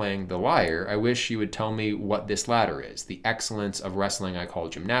excellence in playing the lyre, I wish you would tell me what this latter is. The excellence of wrestling I call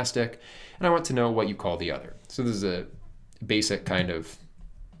gymnastic, and I want to know what you call the other. So this is a basic kind of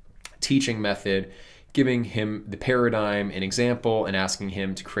teaching method, giving him the paradigm, an example, and asking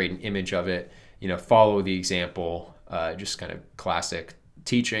him to create an image of it. Follow the example, just kind of classic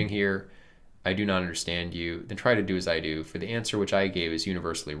teaching here. I do not understand you, then try to do as I do, for the answer which I gave is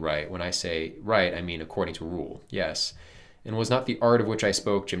universally right. When I say right, I mean according to rule. Yes. And was not the art of which I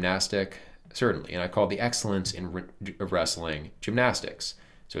spoke gymnastic? Certainly. And I called the excellence of wrestling gymnastics.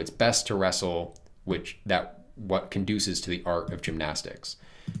 So it's best to wrestle, what conduces to the art of gymnastics.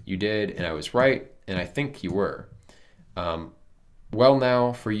 You did, and I was right, and I think you were. Well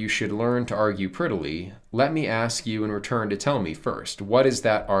now, for you should learn to argue prettily, let me ask you in return to tell me first, what is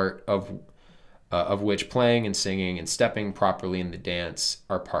that art of which playing and singing and stepping properly in the dance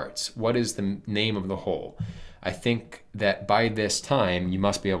are parts? What is the name of the whole? I think that by this time you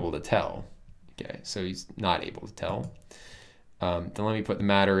must be able to tell. Okay, so he's not able to tell. Then let me put the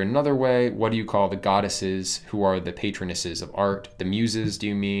matter in another way. What do you call the goddesses who are the patronesses of art? The muses, do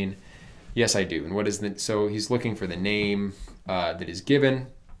you mean? Yes, I do. And what is so he's looking for the name that is given.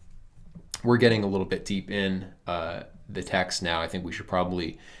 We're getting a little bit deep in the text now. I think we should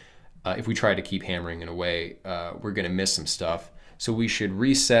probably, if we try to keep hammering it away, we're going to miss some stuff. So we should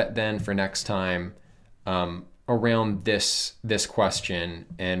reset then for next time around this question,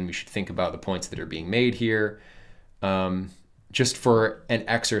 and we should think about the points that are being made here. Just for an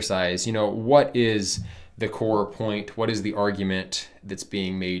exercise, what is the core point? What is the argument that's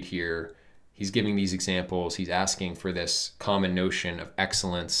being made here? He's giving these examples. He's asking for this common notion of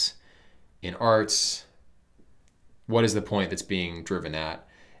excellence in arts. What is the point that's being driven at?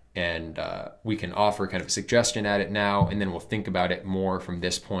 And we can offer kind of a suggestion at it now, and then we'll think about it more from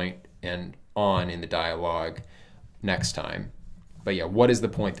this point and on in the dialogue next time. But yeah, what is the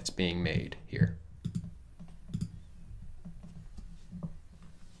point that's being made here?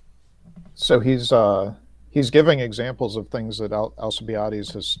 So he's giving examples of things that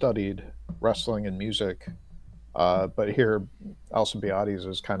Alcibiades has studied, wrestling and music, but here Alcibiades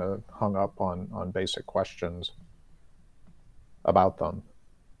is kind of hung up on basic questions about them.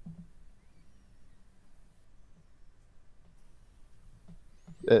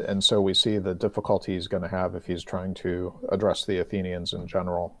 And so we see the difficulty he's going to have if he's trying to address the Athenians in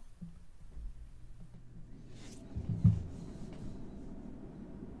general.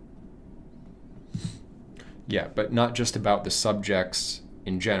 Yeah, but not just about the subjects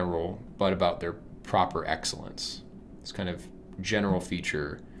in general, but about their proper excellence. It's kind of general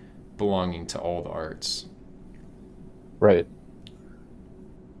feature belonging to all the arts. Right.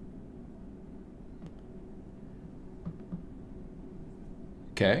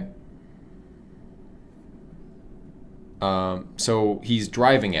 Okay. So he's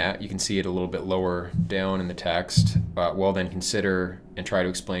driving at, you can see it a little bit lower down in the text, well then consider and try to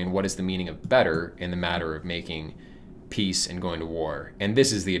explain what is the meaning of better in the matter of making peace and going to war. And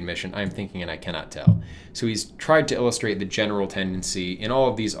this is the admission, I'm thinking and I cannot tell. So he's tried to illustrate the general tendency. In all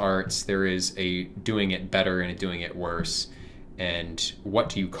of these arts, there is a doing it better and a doing it worse. And what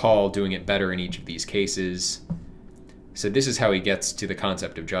do you call doing it better in each of these cases? So this is how he gets to the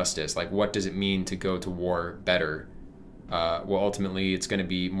concept of justice. Like, what does it mean to go to war better? Well, ultimately, it's going to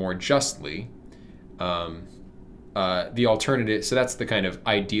be more justly. The alternative, so that's the kind of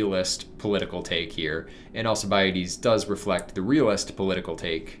idealist political take here. And Alcibiades does reflect the realist political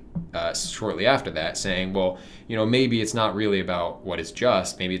take shortly after that, saying, well, you know, maybe it's not really about what is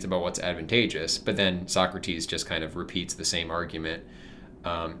just, maybe it's about what's advantageous. But then Socrates just kind of repeats the same argument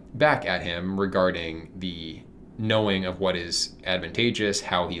back at him regarding the knowing of what is advantageous,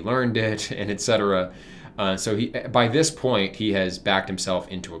 how he learned it, and etc. So he, by this point, he has backed himself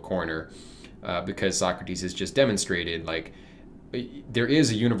into a corner because Socrates has just demonstrated, like, there is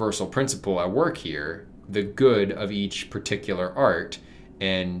a universal principle at work here, the good of each particular art,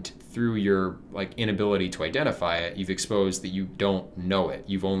 and through your like inability to identify it, you've exposed that you don't know it.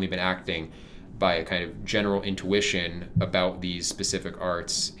 You've only been acting by a kind of general intuition about these specific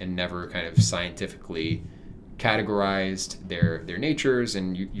arts and never kind of scientifically categorized their natures,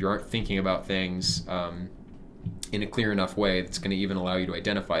 and you aren't thinking about things in a clear enough way that's going to even allow you to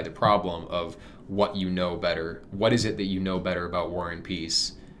identify the problem of what you know better. What is it that you know better about war and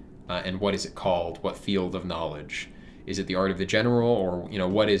peace, and what is it called? What field of knowledge? Is it the art of the general, or, you know,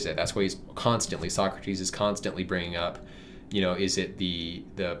 what is it? That's why Socrates is constantly bringing up, you know, is it the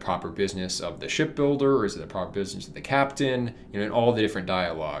proper business of the shipbuilder, or is it the proper business of the captain? You know, in all the different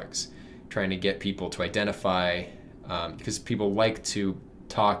dialogues, trying to get people to identify, because people like to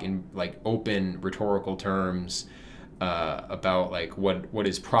talk in like open rhetorical terms about like what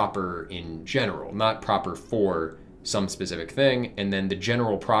is proper in general, not proper for some specific thing, and then the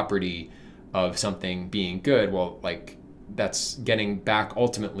general property of something being good. Well, like, that's getting back,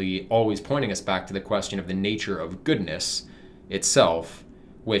 ultimately always pointing us back to the question of the nature of goodness itself,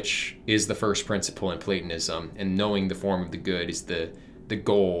 which is the first principle in Platonism, and knowing the form of the good is the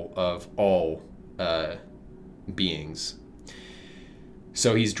goal of all beings.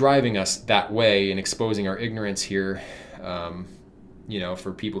 So he's driving us that way and exposing our ignorance here. You know,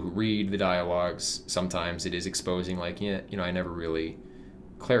 for people who read the dialogues, sometimes it is exposing, like, yeah, you know, I never really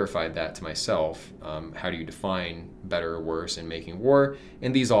clarified that to myself. How do you define better or worse in making war?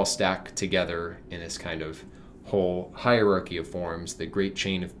 And these all stack together in this kind of whole hierarchy of forms, the great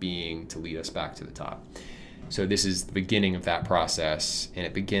chain of being to lead us back to the top. So this is the beginning of that process, and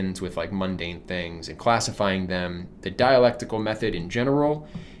it begins with like mundane things and classifying them. The dialectical method in general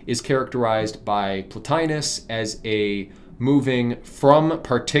is characterized by Plotinus as a moving from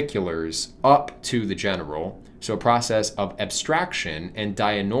particulars up to the general, so a process of abstraction and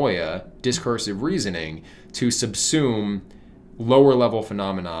dianoia, discursive reasoning, to subsume lower level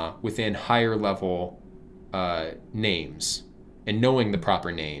phenomena within higher level names, and knowing the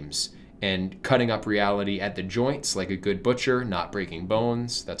proper names, and cutting up reality at the joints like a good butcher, not breaking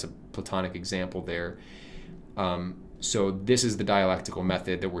bones. That's a Platonic example there. So this is the dialectical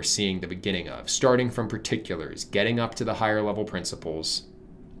method that we're seeing the beginning of, starting from particulars, getting up to the higher level principles,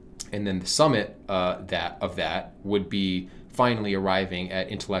 and then the summit of that would be finally arriving at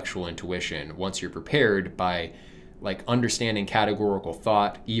intellectual intuition once you're prepared by like understanding categorical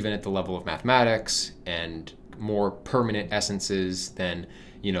thought, even at the level of mathematics, and more permanent essences than,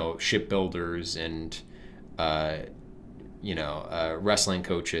 you know, shipbuilders and, wrestling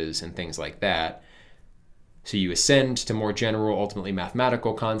coaches and things like that. So you ascend to more general, ultimately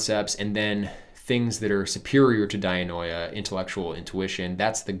mathematical concepts, and then things that are superior to dianoia, intellectual intuition.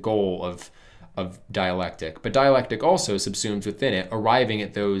 That's the goal of dialectic. But dialectic also subsumes within it arriving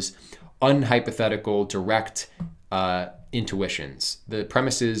at those unhypothetical, direct intuitions. The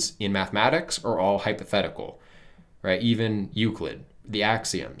premises in mathematics are all hypothetical, right? Even Euclid, the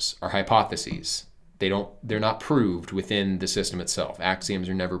axioms are hypotheses. They're not proved within the system itself. Axioms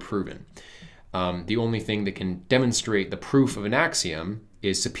are never proven. The only thing that can demonstrate the proof of an axiom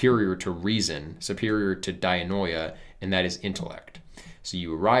is superior to reason, superior to dianoia, and that is intellect. So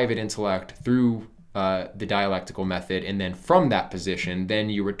you arrive at intellect through the dialectical method, and then from that position, then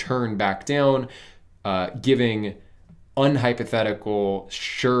you return back down, giving unhypothetical,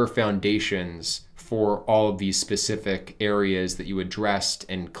 sure foundations for all of these specific areas that you addressed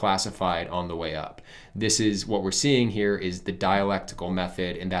and classified on the way up. This is what we're seeing here is the dialectical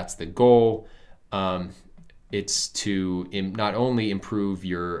method, and that's the goal. It's to not only improve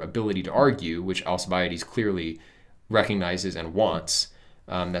your ability to argue, which Alcibiades clearly recognizes and wants.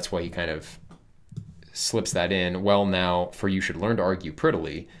 That's why he kind of slips that in. Well, now, for you should learn to argue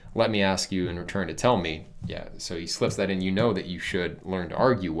prettily. Let me ask you in return to tell me. Yeah, so he slips that in. You know that you should learn to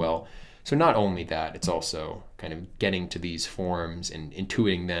argue well. So not only that, it's also kind of getting to these forms and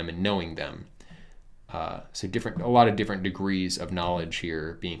intuiting them and knowing them. So a lot of different degrees of knowledge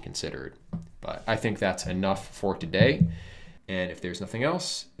here being considered. But I think that's enough for today. And if there's nothing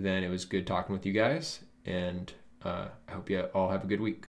else, then it was good talking with you guys. And I hope you all have a good week.